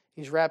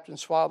 He's wrapped in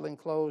swaddling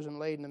clothes and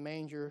laid in a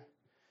manger.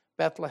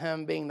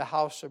 Bethlehem being the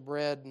house of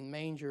bread, and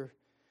manger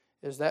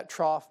is that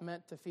trough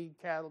meant to feed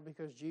cattle,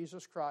 because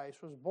Jesus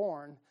Christ was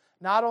born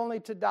not only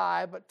to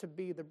die, but to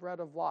be the bread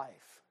of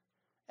life,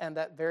 and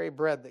that very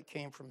bread that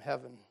came from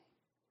heaven.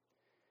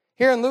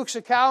 Here in Luke's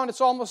account,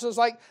 it's almost as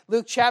like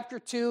Luke chapter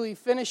 2, he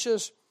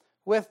finishes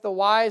with the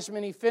wise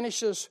men, he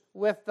finishes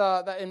with,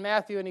 in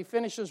Matthew, and he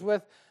finishes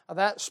with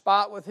that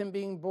spot with Him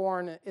being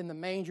born in the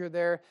manger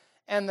there,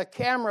 and the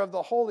camera of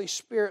the Holy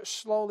Spirit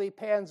slowly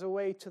pans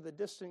away to the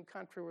distant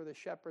country where the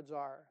shepherds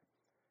are.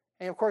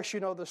 And of course, you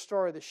know the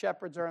story. The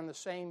shepherds are in the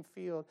same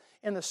field,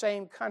 in the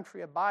same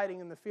country, abiding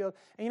in the field.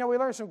 And we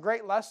learn some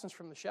great lessons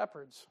from the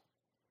shepherds.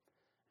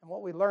 And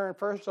what we learn,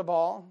 first of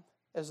all,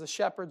 is the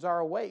shepherds are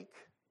awake.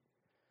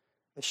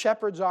 The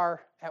shepherds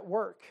are at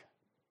work.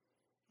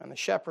 And the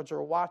shepherds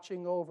are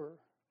watching over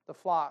the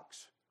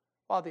flocks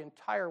while the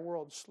entire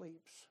world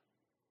sleeps.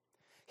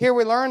 Here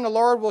we learn the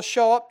Lord will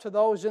show up to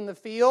those in the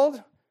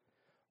field,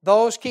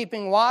 those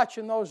keeping watch,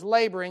 and those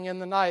laboring in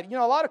the night.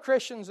 A lot of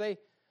Christians, they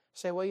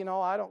say,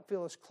 well, I don't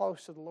feel as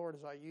close to the Lord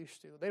as I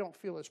used to. They don't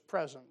feel His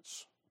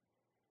presence.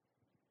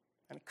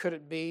 And could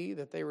it be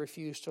that they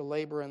refuse to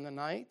labor in the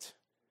night?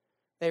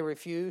 They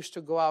refuse to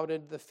go out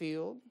into the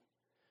field.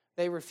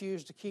 They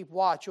refuse to keep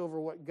watch over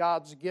what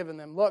God's given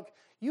them. Look,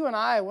 you and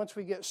I, once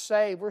we get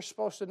saved, we're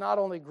supposed to not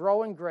only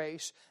grow in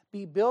grace,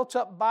 be built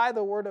up by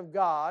the Word of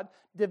God,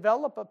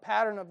 develop a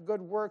pattern of good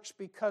works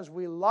because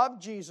we love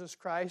Jesus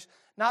Christ,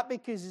 not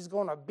because He's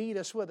going to beat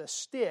us with a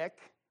stick,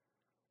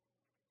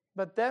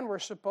 but then we're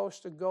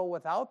supposed to go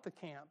without the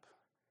camp,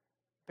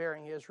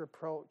 bearing His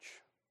reproach.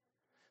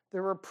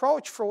 The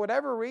reproach, for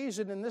whatever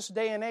reason, in this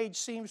day and age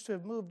seems to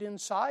have moved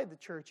inside the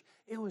church.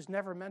 It was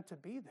never meant to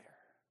be there.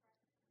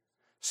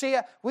 See,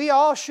 we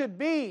all should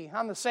be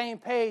on the same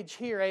page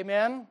here,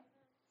 amen?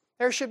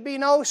 There should be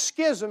no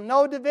schism,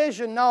 no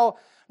division, I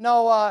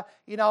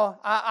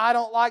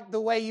don't like the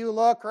way you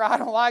look, or I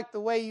don't like the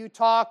way you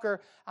talk,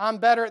 or I'm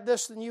better at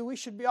this than you. We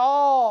should be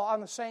all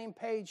on the same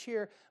page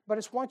here. But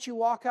it's once you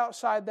walk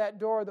outside that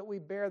door that we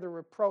bear the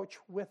reproach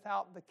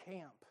without the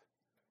camp.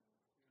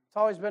 It's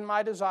always been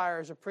my desire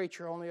as a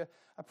preacher, only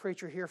a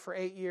preacher here for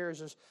 8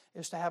 years,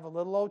 is to have a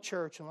little old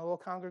church and a little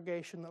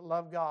congregation that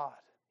love God,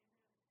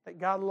 that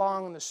got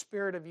along in the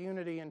spirit of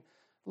unity. And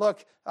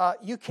look,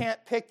 you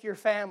can't pick your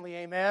family,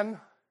 amen?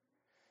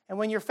 And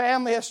when your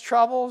family has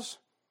troubles,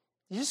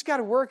 you just got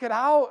to work it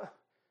out.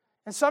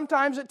 And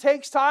sometimes it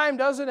takes time,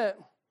 doesn't it?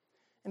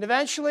 And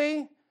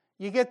eventually,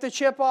 you get the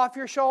chip off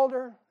your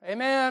shoulder.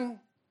 Amen.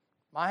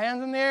 My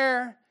hand's in the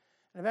air.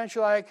 And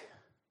eventually, like,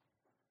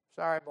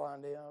 sorry,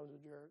 Blondie, I was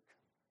a jerk.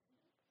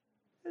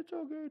 It's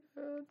okay,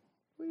 Dad.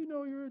 We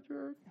know you're a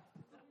jerk.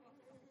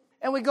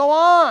 And we go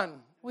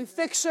on. We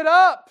fix it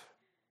up.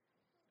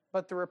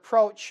 But the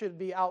reproach should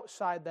be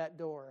outside that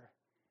door.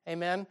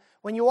 Amen.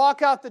 When you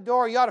walk out the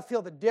door, you ought to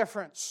feel the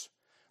difference.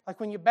 Like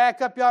when you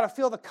back up, you ought to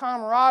feel the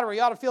camaraderie.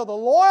 You ought to feel the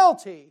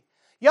loyalty.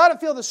 You ought to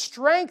feel the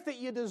strength that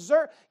you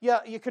deserve.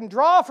 You can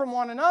draw from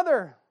one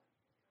another.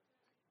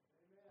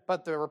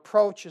 But the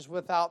reproach is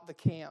without the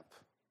camp.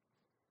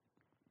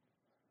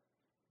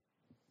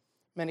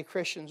 Many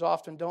Christians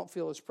often don't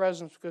feel His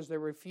presence because they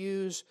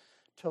refuse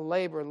to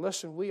labor. And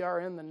listen, we are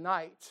in the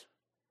night.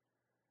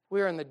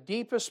 We are in the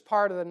deepest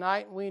part of the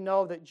night, and we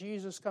know that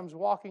Jesus comes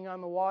walking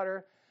on the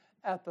water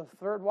at the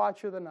third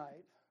watch of the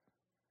night.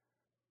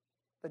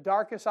 The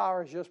darkest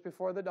hour is just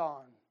before the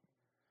dawn.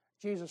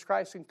 Jesus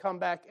Christ can come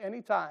back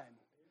anytime.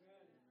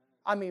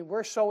 I mean,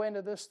 we're so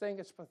into this thing,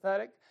 it's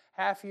pathetic.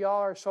 Half of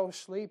y'all are so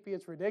sleepy,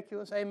 it's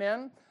ridiculous.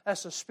 Amen?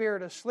 That's the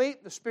spirit of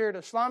sleep, the spirit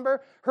of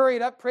slumber. Hurry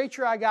it up,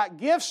 preacher, I got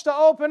gifts to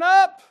open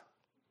up.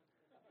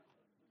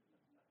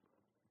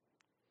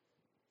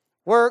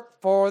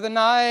 Work, for the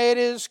night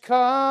is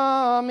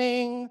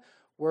coming.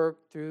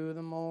 Work through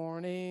the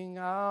morning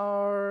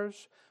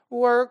hours.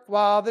 Work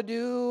while the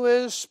dew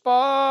is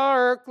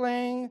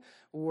sparkling.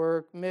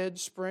 Work mid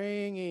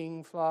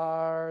springing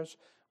flowers.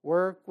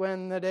 Work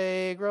when the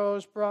day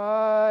grows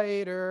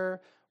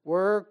brighter.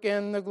 Work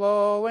in the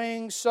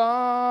glowing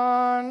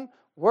sun.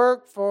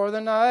 Work for the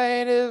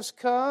night is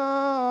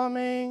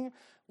coming.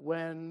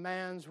 When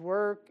man's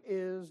work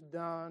is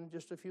done.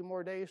 Just a few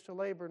more days to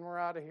labor and we're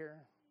out of here.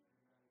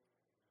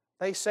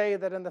 They say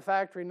that in the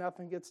factory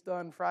nothing gets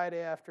done Friday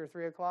after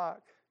 3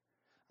 o'clock.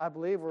 I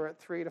believe we're at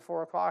 3 to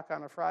 4 o'clock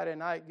on a Friday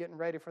night getting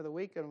ready for the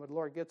weekend when the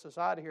Lord gets us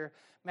out of here.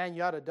 Man,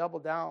 you ought to double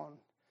down.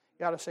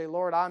 You ought to say,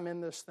 Lord, I'm in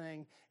this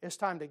thing. It's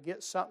time to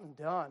get something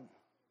done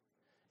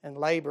and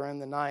labor in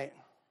the night.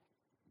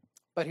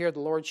 But here the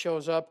Lord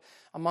shows up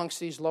amongst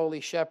these lowly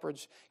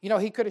shepherds. You know,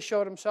 he could have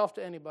showed himself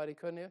to anybody,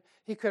 couldn't he?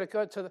 He could have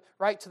gone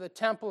right to the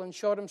temple and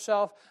showed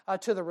himself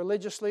to the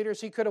religious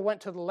leaders. He could have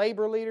went to the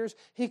labor leaders.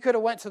 He could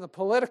have went to the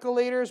political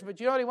leaders. But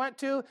you know what he went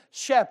to?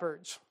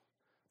 Shepherds.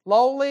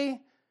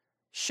 Lowly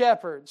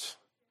shepherds.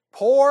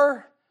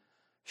 Poor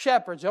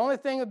shepherds. The only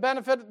thing that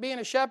benefit of being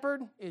a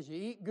shepherd is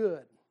you eat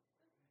good.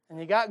 And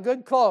you got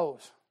good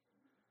clothes.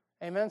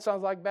 Amen.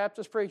 Sounds like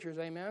Baptist preachers.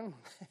 Amen.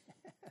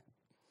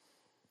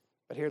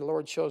 But here the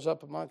Lord shows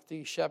up amongst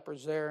these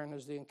shepherds there, and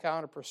as the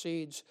encounter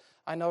proceeds,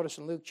 I notice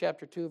in Luke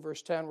chapter 2,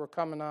 verse 10,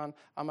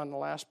 I'm on the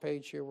last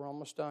page here, we're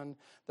almost done.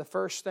 The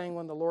first thing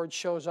when the Lord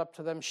shows up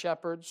to them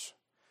shepherds,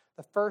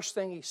 the first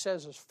thing he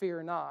says is,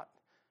 fear not.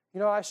 You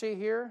know what I see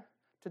here?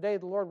 Today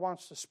the Lord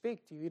wants to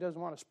speak to you. He doesn't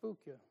want to spook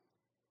you.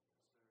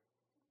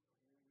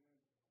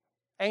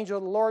 Angel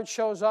of the Lord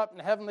shows up in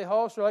the heavenly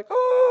host. They're like,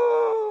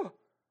 oh!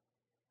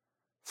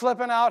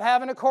 Flipping out,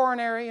 having a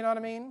coronary, you know what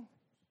I mean?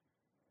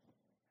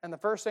 And the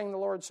first thing the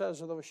Lord says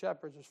to those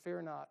shepherds is,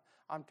 fear not.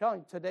 I'm telling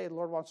you, today the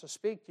Lord wants to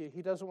speak to you.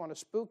 He doesn't want to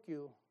spook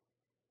you.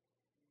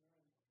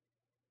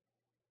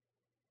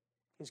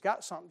 He's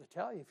got something to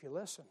tell you if you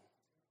listen.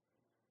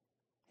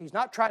 He's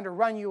not trying to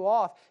run you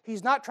off.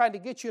 He's not trying to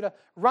get you to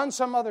run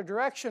some other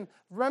direction.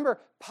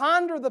 Remember,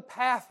 ponder the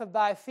path of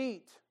thy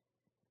feet.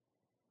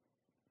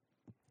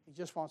 He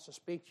just wants to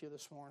speak to you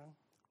this morning.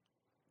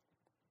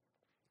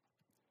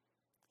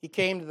 He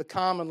came to the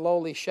common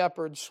lowly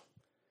shepherds.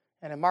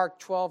 And in Mark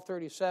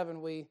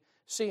 12:37, we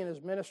see in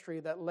his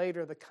ministry that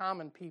later the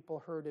common people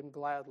heard him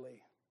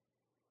gladly.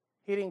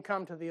 He didn't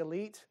come to the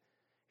elite.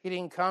 He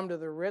didn't come to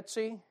the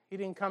ritzy. He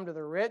didn't come to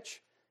the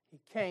rich.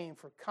 He came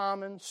for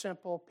common,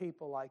 simple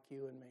people like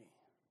you and me.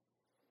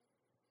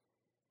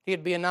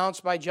 He'd be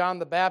announced by John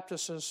the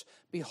Baptist as,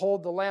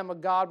 behold the Lamb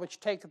of God which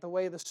taketh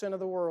away the sin of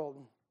the world.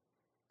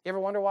 You ever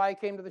wonder why he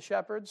came to the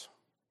shepherds?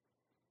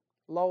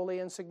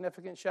 Lowly,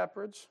 insignificant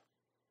shepherds?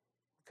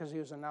 Because he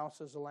was announced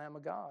as the Lamb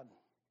of God.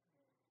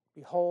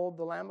 Behold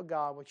the Lamb of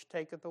God which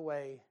taketh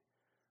away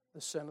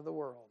the sin of the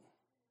world.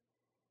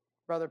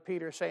 Brother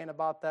Peter saying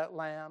about that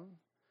Lamb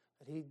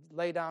that he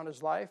laid down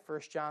his life,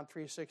 1 John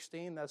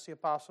 3:16, that's the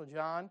Apostle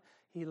John.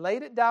 He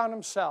laid it down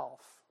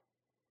himself.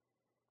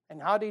 And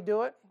how did he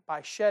do it?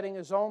 By shedding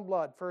his own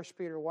blood, 1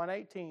 Peter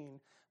 1:18,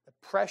 the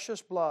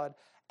precious blood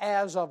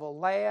as of a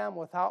lamb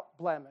without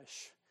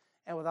blemish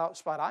and without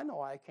spot. I know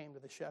why I came to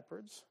the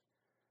shepherds,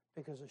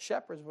 because the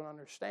shepherds would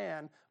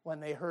understand when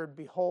they heard,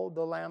 behold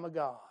the Lamb of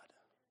God.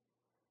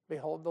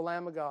 Behold the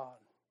Lamb of God.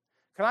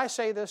 Can I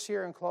say this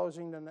here in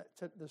closing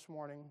this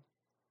morning?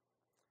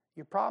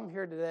 Your problem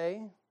here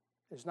today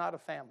is not a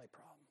family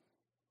problem.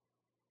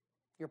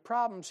 Your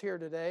problems here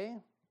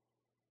today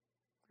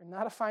are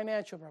not a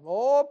financial problem.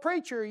 Oh,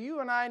 preacher, you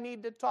and I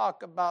need to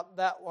talk about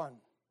that one.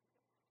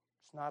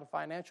 It's not a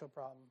financial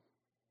problem.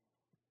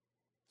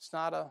 It's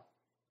not a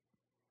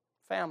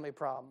family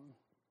problem.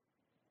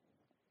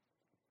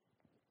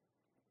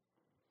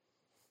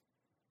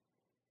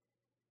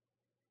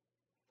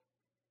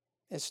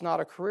 It's not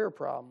a career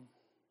problem.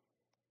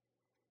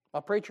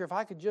 Well, preacher, if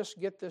I could just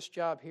get this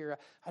job here,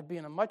 I'd be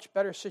in a much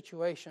better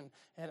situation,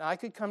 and I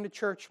could come to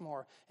church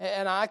more,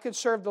 and I could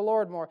serve the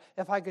Lord more.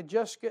 If I could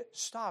just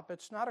stop.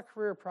 It's not a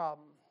career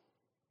problem.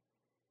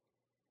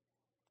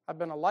 I've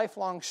been a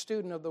lifelong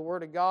student of the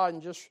Word of God,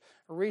 and just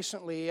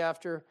recently,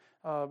 after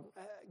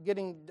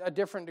getting a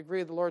different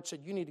degree, the Lord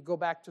said, you need to go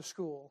back to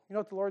school. You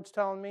know what the Lord's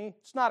telling me?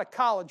 It's not a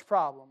college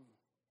problem.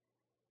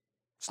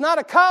 It's not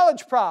a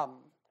college problem.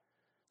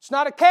 It's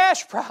not a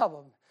cash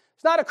problem.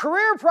 It's not a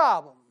career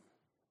problem.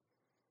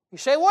 You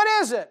say, what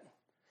is it?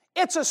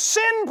 It's a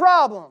sin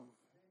problem.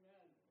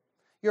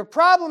 Your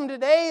problem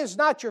today is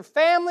not your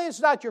family.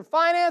 It's not your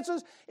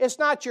finances. It's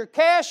not your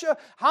cash,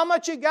 how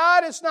much you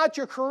got. It's not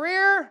your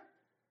career.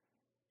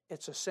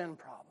 It's a sin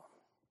problem.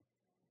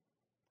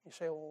 You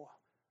say, well,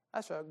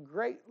 that's a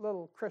great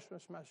little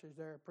Christmas message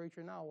there,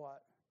 preacher. Now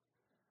what?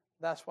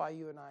 That's why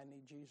you and I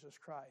need Jesus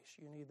Christ.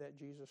 You need that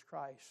Jesus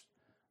Christ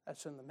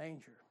that's in the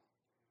manger.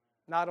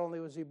 Not only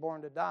was he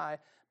born to die,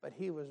 but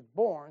he was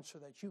born so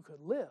that you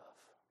could live.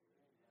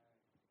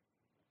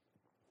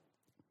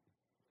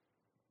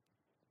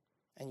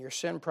 And your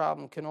sin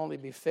problem can only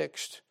be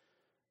fixed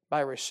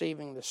by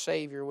receiving the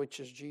Savior, which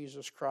is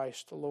Jesus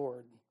Christ the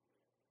Lord.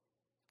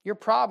 Your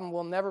problem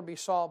will never be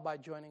solved by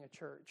joining a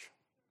church.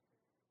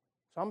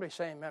 Somebody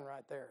say amen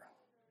right there.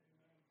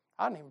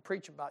 I didn't even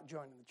preach about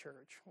joining the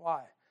church.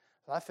 Why?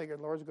 I figured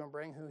the Lord's going to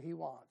bring who He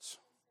wants.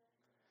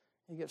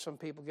 You get some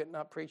people getting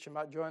up preaching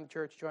about joining the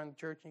church, and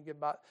you get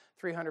about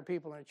 300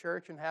 people in a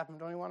church, and half of them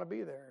don't even want to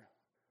be there.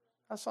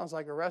 That sounds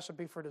like a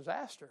recipe for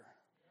disaster.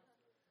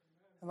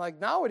 And like,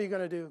 now what are you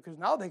going to do? Because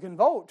now they can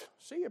vote.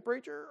 See you,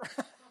 preacher.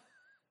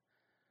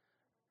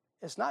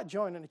 It's not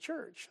joining a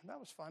church. That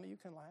was funny. You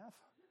can laugh.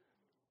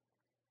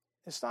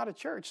 It's not a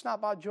church. It's not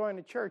about joining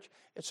a church.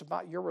 It's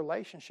about your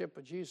relationship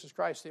with Jesus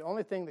Christ. The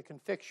only thing that can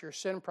fix your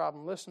sin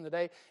problem, listen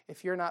today,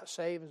 if you're not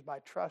saved, is by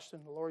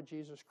trusting the Lord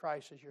Jesus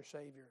Christ as your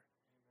Savior.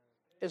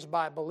 It's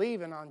by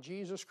believing on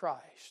Jesus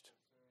Christ.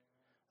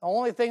 The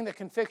only thing that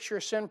can fix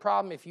your sin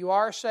problem, if you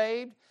are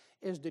saved,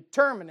 is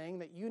determining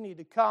that you need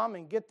to come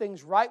and get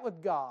things right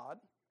with God,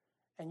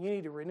 and you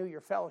need to renew your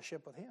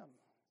fellowship with Him.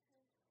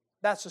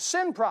 That's a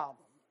sin problem.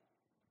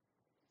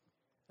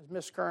 As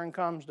Miss Kern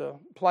comes to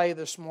play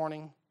this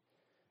morning,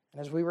 and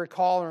as we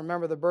recall and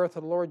remember the birth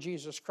of the Lord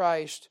Jesus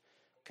Christ,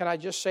 can I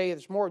just say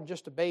it's more than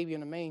just a baby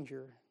in a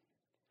manger.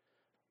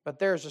 But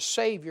there's a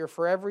Savior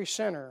for every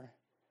sinner.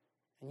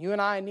 And you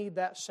and I need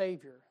that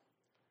Savior.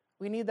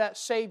 We need that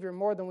Savior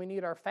more than we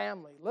need our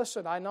family.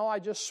 Listen, I know I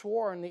just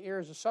swore in the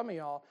ears of some of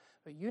y'all,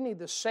 but you need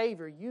the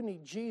Savior. You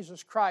need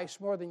Jesus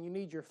Christ more than you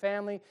need your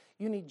family.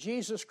 You need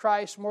Jesus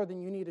Christ more than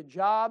you need a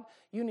job.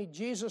 You need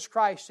Jesus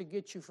Christ to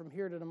get you from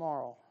here to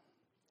tomorrow.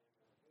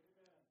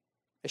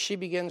 As she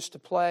begins to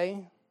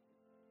play,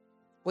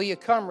 will you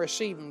come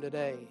receive Him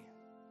today?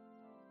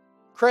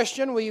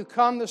 Christian, will you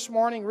come this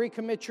morning,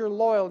 recommit your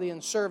loyalty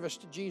and service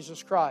to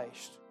Jesus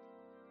Christ?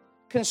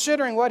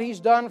 Considering what He's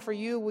done for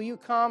you, will you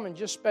come and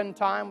just spend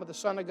time with the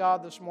Son of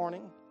God this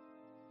morning?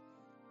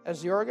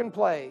 As the organ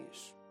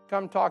plays,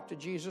 come talk to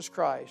Jesus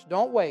Christ.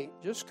 Don't wait,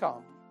 just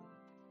come.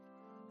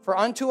 For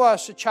unto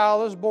us a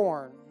child is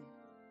born,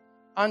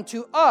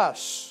 unto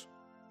us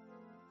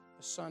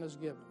a son is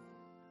given.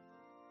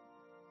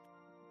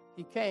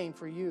 He came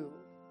for you,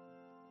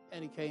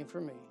 and He came for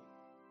me.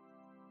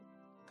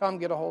 Come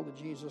get a hold of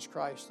Jesus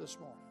Christ this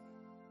morning.